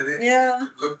 81 and then Yeah.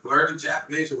 learn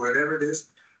Japanese or whatever it is.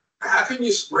 How can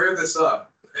you square this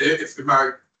up? If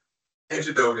my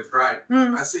antidote is right.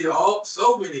 I see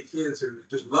so many kids who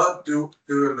just love doing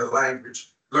the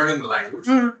language, learning the language,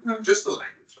 just the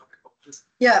language.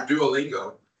 Yeah.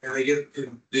 Duolingo, and they get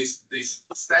in these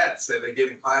stats that they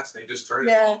get in class, and they just turn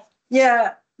it Yeah. off.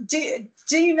 Yeah. Do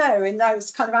you know, in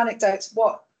those kind of anecdotes,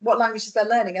 what languages they're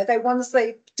learning? Are they ones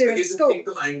they do in school? Pick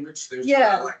the language. There's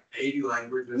like 80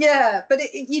 languages. Yeah, but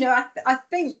I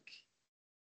think,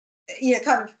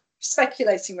 kind of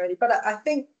speculating really, but I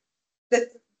think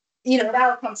that, in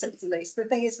our concept at least, the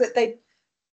thing is that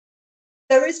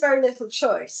there is very little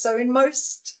choice. So in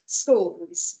most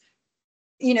schools,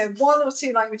 one or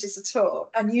two languages are taught,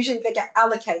 and usually they get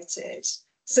allocated.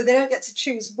 So they don't get to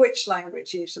choose which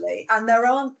language usually. And there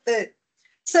aren't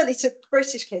certainly to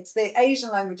British kids, the Asian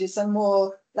languages are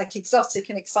more like exotic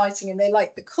and exciting, and they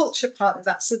like the culture part of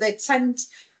that. So they tend,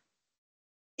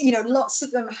 lots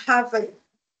of them have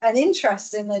an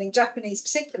interest in learning Japanese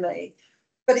particularly,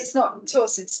 but it's not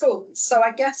taught in schools. So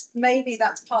I guess maybe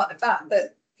that's part of that,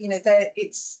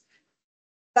 it's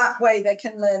that way they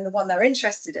can learn the one they're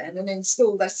interested in, and in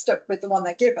school they're stuck with the one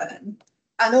they're given.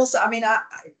 And also, I mean, I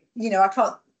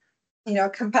can't,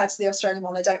 compared to the Australian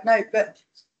one, I don't know, but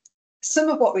some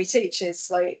of what we teach is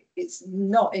like, it's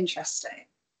not interesting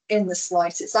in the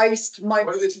slightest.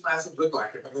 What do these classes look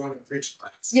like if I'm going to preach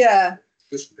class? Yeah.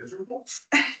 Just miserable.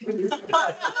 Kind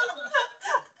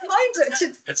of,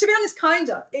 to be honest, kind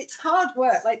of. It's hard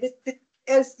work. Like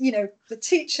the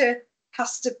teacher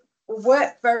has to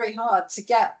work very hard to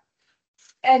get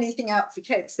anything out for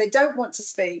kids. They don't want to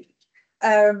speak.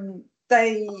 Of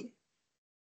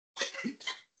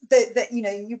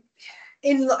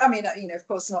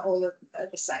course, not all are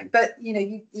the same, but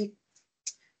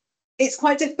it's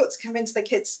quite difficult to convince the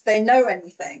kids they know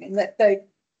anything, and that they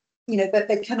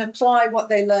can apply what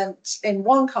they learnt in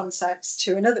one context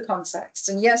to another context.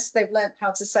 And yes, they've learnt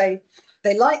how to say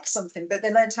they like something, but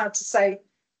they learnt how to say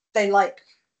they like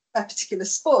a particular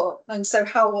sport. And so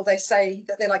how will they say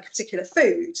that they like a particular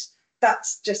food?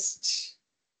 That's just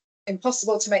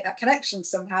impossible to make that connection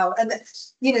somehow. And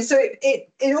so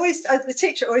it always, as the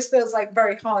teacher, always feels like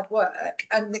very hard work.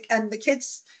 And the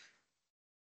kids,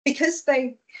 because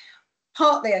they,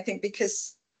 partly I think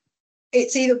because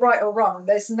it's either right or wrong.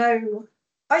 There's no,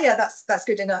 oh yeah, that's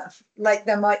good enough. Like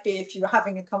there might be, if you were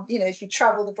having if you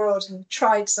traveled abroad and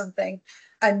tried something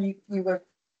and you were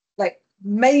like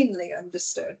mainly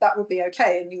understood, that would be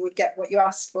okay, and you would get what you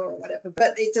asked for or whatever.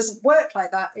 But it doesn't work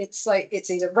like that. It's like it's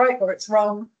either right or it's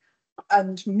wrong,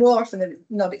 and more often than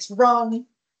not, it's wrong.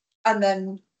 And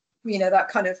then that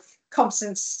kind of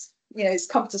competence, is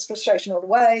competence frustration all the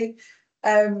way.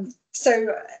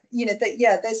 So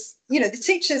there's the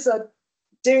teachers are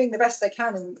doing the best they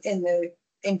can in the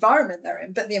environment they're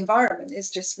in, but the environment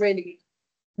is just really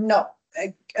not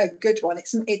a good one.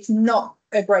 It's not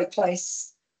a great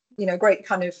place, great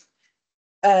kind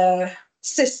of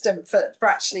system for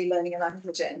actually learning a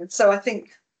language in. And so I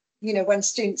think when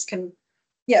students can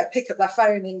pick up their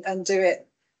phone and do it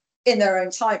in their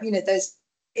own time, you know,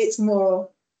 it's more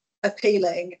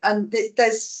appealing, and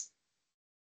there's,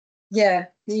 yeah,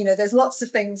 you know, there's lots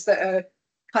of things that are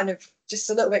kind of just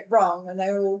a little bit wrong, and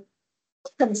they all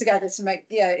come together to make,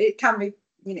 yeah, it can be,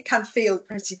 you know, it can feel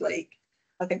pretty bleak,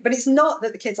 I think. But it's not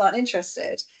that the kids aren't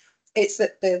interested, it's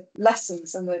that the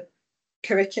lessons and the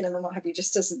curriculum and what have you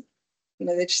just doesn't, you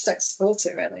know, they just don't support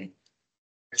it really.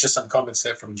 It's just some comments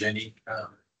there from Jenny.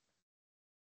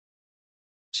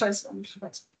 Choice one.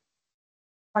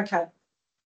 Okay.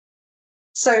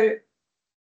 So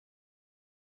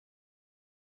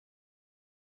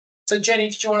Jenny,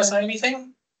 did you want to say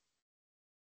anything?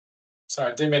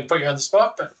 Sorry, I didn't mean to put you on the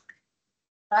spot, but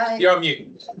you're on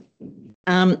mute.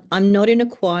 I'm not in a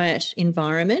quiet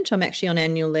environment. I'm actually on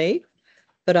annual leave,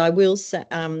 but I will say,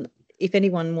 if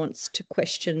anyone wants to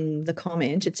question the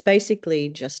comment, it's basically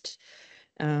just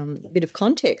a bit of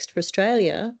context for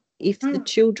Australia. If the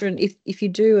children, if you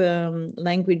do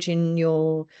language in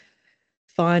your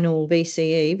final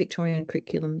VCE, Victorian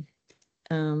Curriculum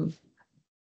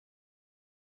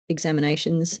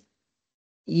examinations,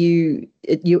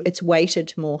 it's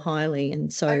weighted more highly,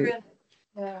 and so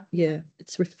yeah,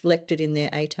 it's reflected in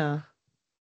their ATAR.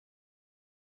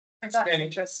 That's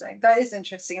interesting. That is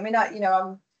interesting. I mean, you know,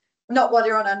 I'm not while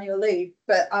you're on annual leave,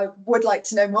 but I would like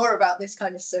to know more about this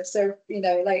kind of stuff. So, you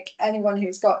know, like anyone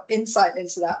who's got insight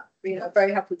into that, you know,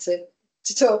 very happy to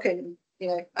talk and, you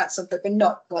know, at some point, but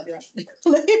not while you're on annual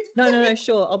leave. No,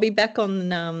 sure. I'll be back on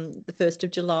the 1st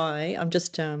of July. I'm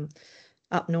just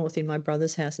up north in my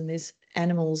brother's house, and there's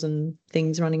animals and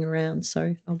things running around,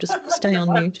 so I'll just stay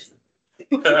on mute.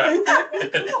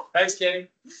 Thanks, Jenny.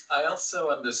 I also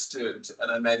understood,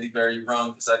 and I may be very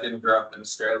wrong because I didn't grow up in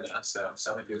Australia, so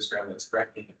some of you Australians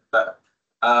correct me, but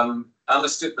I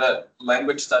understood that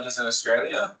language studies in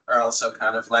Australia are also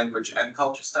kind of language and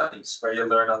culture studies, where you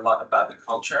learn a lot about the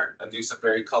culture and do some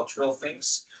very cultural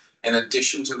things in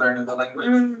addition to learning the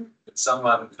language. Could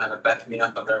someone kind of back me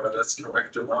up on there, whether that's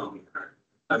correct or wrong?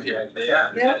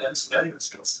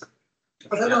 Skills.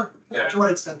 But I don't to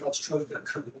what extent that's true of the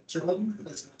curriculum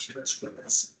as much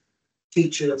as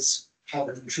teachers have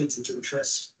an intrinsic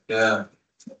interest. Yeah.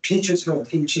 Teachers who are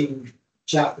teaching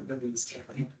Japanese have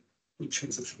an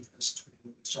intrinsic interest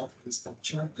in Japanese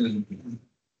culture.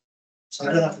 So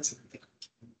I don't know if it's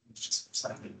just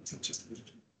something teachers.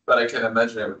 But I can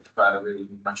imagine it would provide a really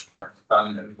much more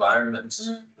fun environment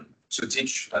to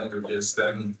teach languages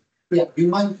than. Yeah,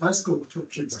 my school took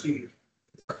kids too.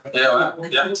 Yeah.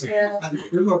 And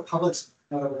we were public,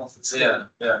 not a Welsh school. Yeah.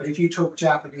 But if you talk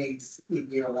Japanese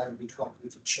in year 11, we can't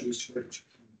even choose to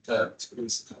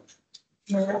experience the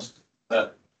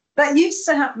culture. That used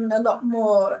to happen a lot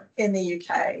more in the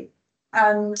UK,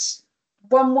 and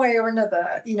one way or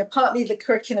another, you know, partly the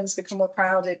curriculum's become more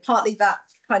crowded, partly that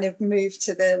kind of moved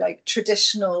to the like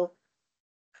traditional,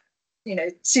 you know,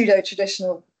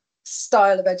 pseudo-traditional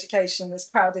style of education has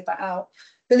crowded that out.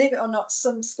 Believe it or not,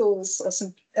 some schools or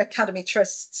some academy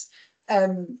trusts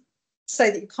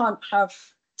say that you can't have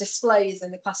displays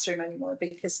in the classroom anymore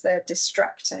because they're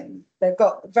distracting. They've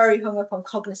got very hung up on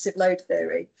cognitive load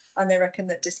theory, and they reckon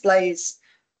that displays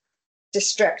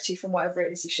distract you from whatever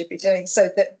it is you should be doing. So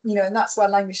that, you know, and that's why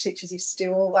language teachers used to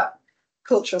do all that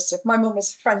cultural stuff. My mum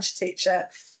was a French teacher,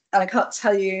 and I can't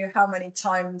tell you how many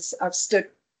times I've stood,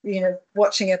 you know,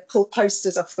 watching her pull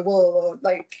posters off the wall or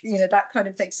like, you know, that kind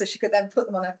of thing. So she could then put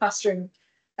them on her classroom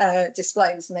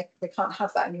displays, and they can't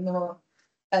have that anymore.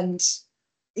 And,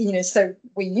 you know, so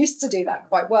we used to do that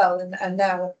quite well. And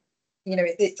now, you know,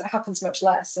 it happens much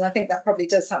less. And I think that probably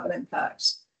does have an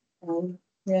impact.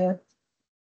 Yeah.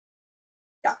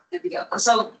 There we go.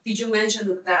 So did you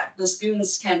mention that the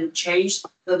students can change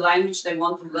the language they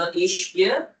want to learn each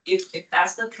year? If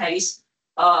that's the case,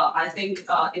 I think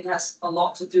it has a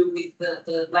lot to do with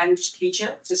the language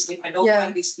teacher. Just if I don't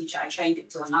like this teacher, I change it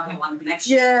to another one next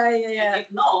year. Yeah. And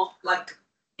if not, like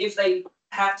if they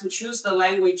have to choose the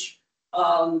language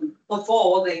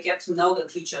before they get to know the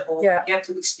teacher or get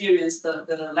to experience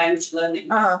the language learning,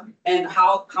 and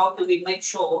how can we make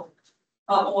sure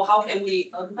or how can we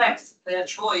affect their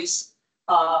choice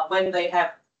when they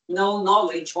have no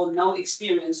knowledge or no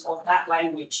experience of that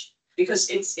language, because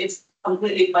it's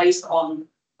completely based on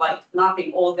like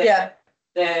nothing or their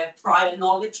prior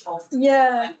knowledge of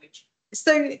language.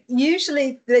 So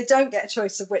usually they don't get a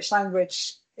choice of which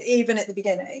language, even at the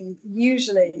beginning.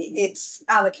 Usually it's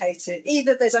allocated.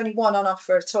 Either there's only one on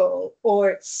offer at all, or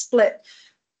it's split.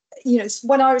 You know,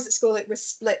 when I was at school, it was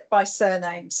split by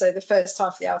surname. So the first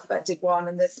half of the alphabet did one,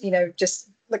 and there's, you know, just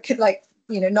like,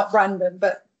 you know, not random,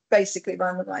 but basically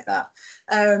random like that.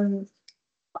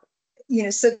 You know,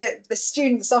 so the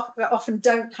students often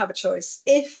don't have a choice.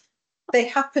 If they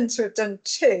happen to have done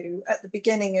 2 at the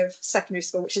beginning of secondary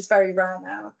school, which is very rare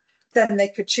now, then they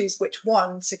could choose which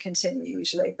one to continue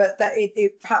usually, but that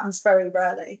it happens very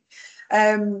rarely.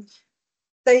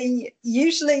 They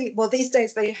usually, well, these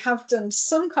days they have done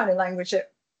some kind of language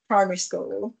at primary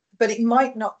school, but it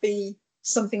might not be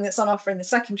something that's on offer in the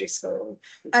secondary school.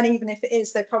 And even if it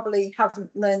is, they probably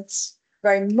haven't learnt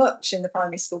very much in the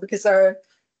primary school because there are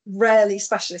rarely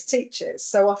specialist teachers.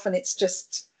 So often it's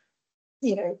just,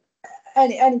 you know,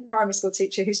 any primary school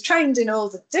teacher who's trained in all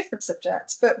the different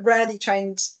subjects, but rarely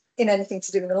trained in anything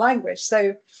to do with the language.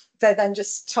 So they're then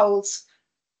just told,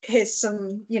 here's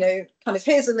some, you know, kind of,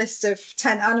 here's a list of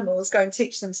 10 animals, go and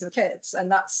teach them to the kids.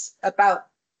 And that's about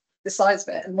the size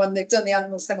of it. And when they've done the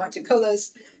animals, they might do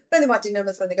colours, then they might do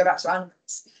numbers when they go back to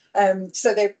animals.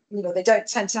 So they, you know, they don't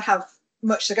tend to have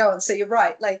much to go on. So you're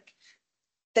right, like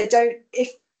they don't,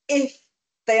 if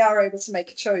they are able to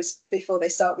make a choice before they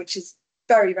start, which is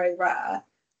very, very rare,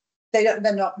 they don't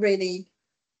really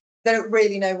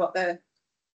know what they're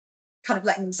kind of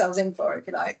letting themselves in for, if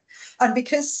you like. And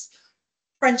because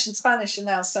French and Spanish are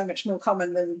now so much more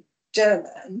common than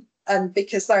German, and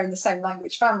because they're in the same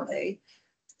language family,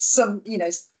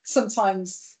 sometimes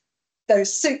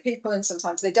those suit people and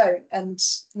sometimes they don't. And,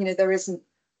 you know, there isn't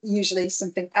usually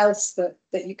something else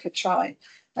that you could try.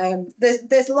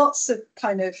 There's lots of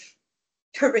kind of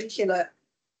curricular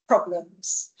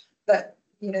problems that,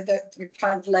 you know, that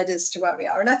kind of led us to where we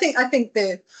are. And I think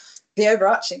the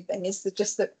overarching thing is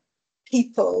that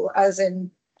people, as in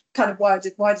kind of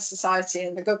wider society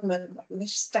and the government, they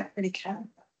just don't really care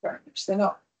very much. They're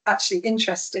not actually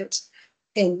interested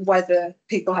in whether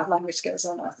people have language skills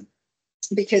or not,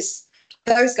 because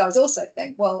those guys also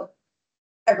think, well,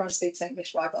 everyone speaks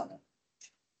English, why bother?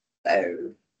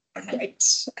 So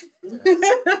great.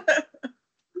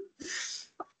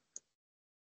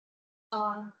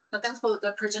 But thanks for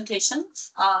the presentation.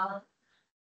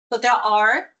 But there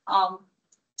are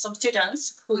some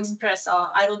students who express,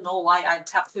 I don't know why I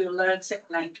have to learn second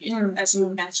language, as you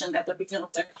mentioned at the beginning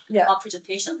of the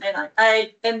presentation.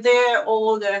 And there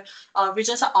all the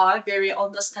reasons are very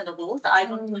understandable. That I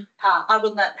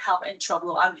will not have any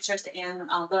trouble. I'm interested in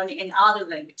learning in other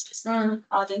languages. Then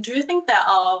do you think that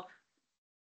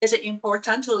is it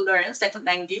important to learn second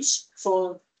language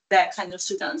for that kind of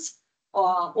students?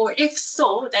 Or if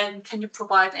so, then can you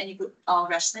provide any good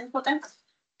rationale for them?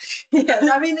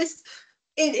 Yeah, I mean,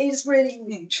 it is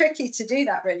really tricky to do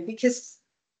that, really, because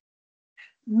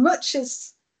much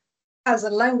as a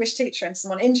language teacher and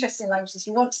someone interested in languages,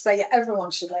 you want to say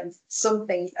everyone should learn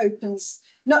something.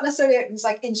 Not necessarily opens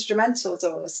like instrumental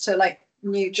doors to like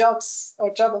new jobs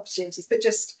or job opportunities, but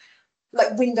just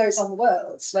like windows on the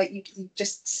world. Like you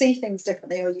just see things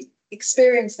differently, or you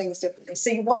experience things differently. So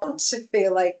you want to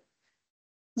feel like,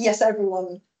 yes,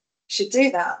 everyone should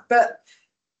do that. But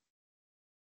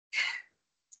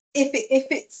if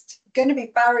it's going to be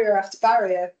barrier after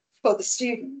barrier for the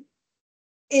student,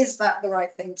 is that the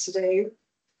right thing to do?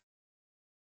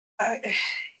 I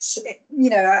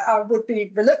would be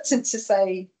reluctant to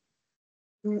say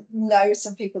no,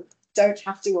 some people don't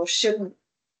have to or shouldn't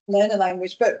learn a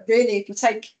language. But really, if you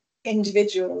take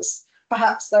individuals,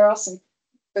 perhaps there are some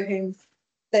for whom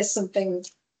there's something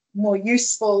more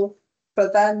useful for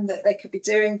them that they could be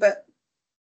doing, but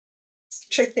it's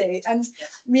tricky. And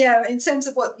in terms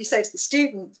of what you say to the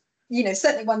student, you know,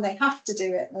 certainly when they have to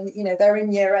do it, and you know they're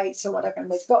in year 8 or whatever, and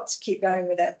they've got to keep going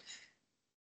with it,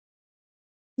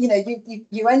 you know,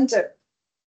 you end up,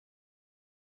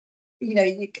 you know,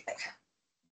 you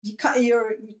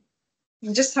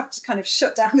just have to kind of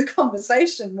shut down the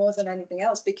conversation more than anything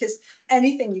else, because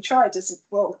anything you try doesn't,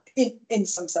 well, in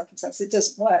some circumstances it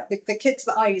doesn't work. The kids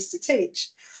that I used to teach,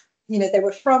 you know, they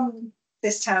were from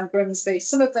this town, Grimsby.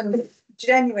 Some of them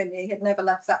genuinely had never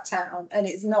left that town, and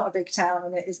it's not a big town,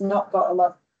 and it has not got a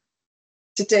lot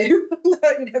to do,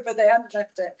 you know, but they hadn't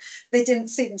left it. They didn't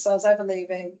see themselves ever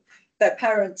leaving. Their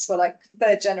parents were like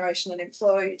third generation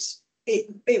unemployed.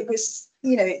 It was,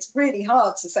 you know, it's really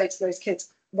hard to say to those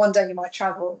kids, one day you might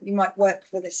travel, you might work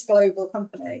for this global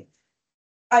company.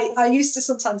 I used to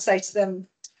sometimes say to them,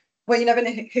 well, you never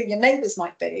know who your neighbours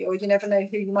might be, or you never know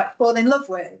who you might fall in love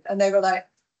with. And they were like,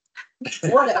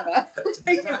 whatever.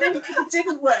 It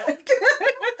didn't work.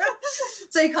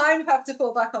 So you kind of have to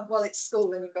fall back on, well, it's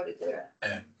school and you've got to do it,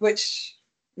 which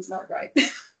is not great.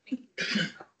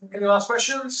 Any last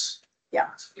questions?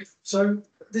 Yeah. So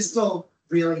this is all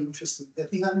really interesting. The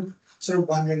thing I'm sort of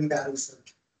wondering about is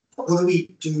like, what do we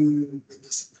do with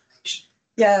this information?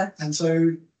 Yeah. And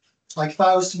so, like, if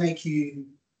I was to make you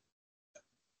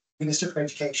Minister for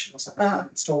Education or something,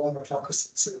 install one more clock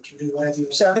so we can do whatever you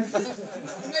want. Sure.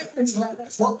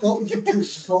 What would you do?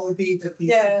 What would be the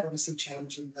policy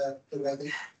change in the way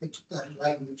the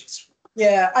language is?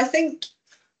 Yeah, I think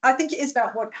it is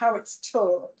about how it's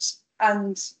taught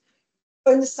and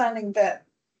understanding that,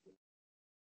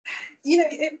 you know,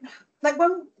 like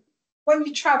when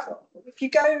you travel, if you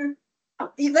go,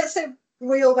 let's say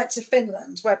we all went to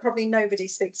Finland, where probably nobody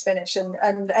speaks Finnish,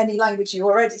 and any language you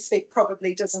already speak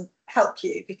probably doesn't help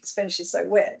you because Finnish is so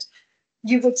weird.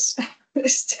 You would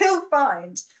still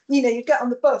find, you know, you'd get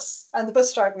on the bus and the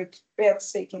bus driver would be able to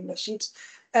speak English. You'd,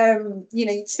 you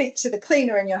know, you'd speak to the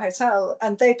cleaner in your hotel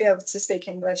and they'd be able to speak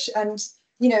English. And,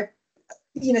 you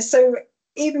know, so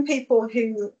even people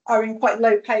who are in quite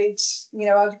low paid, you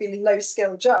know, arguably low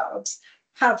skill jobs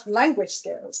have language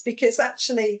skills, because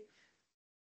actually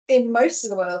in most of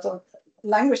the world,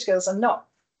 language skills are not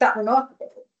that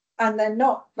remarkable and they're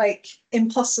not like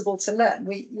impossible to learn.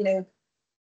 We, you know,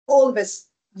 all of us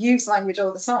use language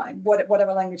all the time,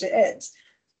 whatever language it is.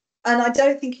 And I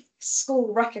don't think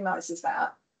school recognises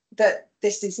that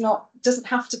this is doesn't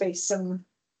have to be some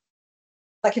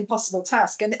like impossible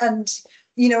task. And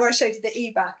you know, where I showed you the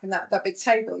e-back and that big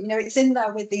table, you know, it's in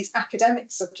there with these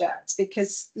academic subjects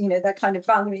because, you know, they're kind of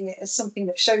valuing it as something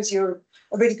that shows you're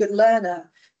a really good learner.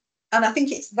 And I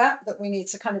think it's that we need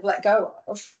to kind of let go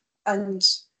of. And,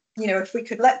 you know, if we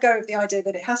could let go of the idea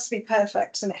that it has to be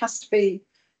perfect and it has to be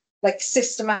like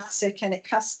systematic and it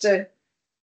has to,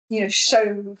 you know,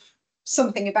 show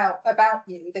something about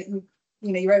you that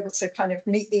you know, you're able to kind of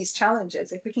meet these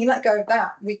challenges. If we can let go of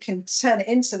that, we can turn it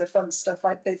into the fun stuff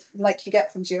like you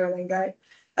get from Duolingo.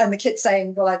 And the kids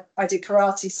saying, well, I do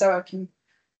karate so I can,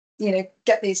 you know,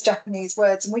 get these Japanese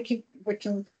words, and we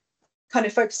can kind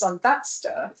of focus on that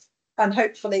stuff and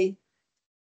hopefully,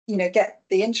 you know, get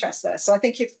the interest there. So I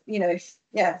think if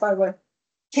I were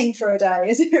king for a day,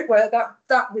 as it were,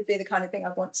 that would be the kind of thing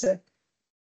I'd want to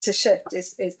shift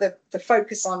is the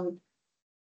focus on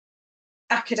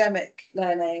academic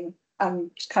learning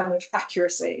and kind of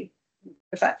accuracy,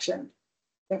 perfection.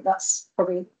 I think that's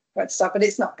probably where to start, but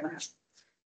it's not going to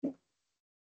happen.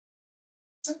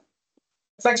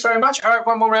 Thanks very much. All right,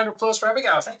 one more round of applause for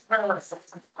Abigail. Thank you very much.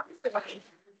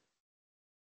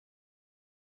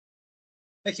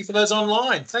 Thank you for those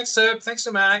online. Thanks, Seb. Thanks,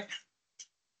 Matt.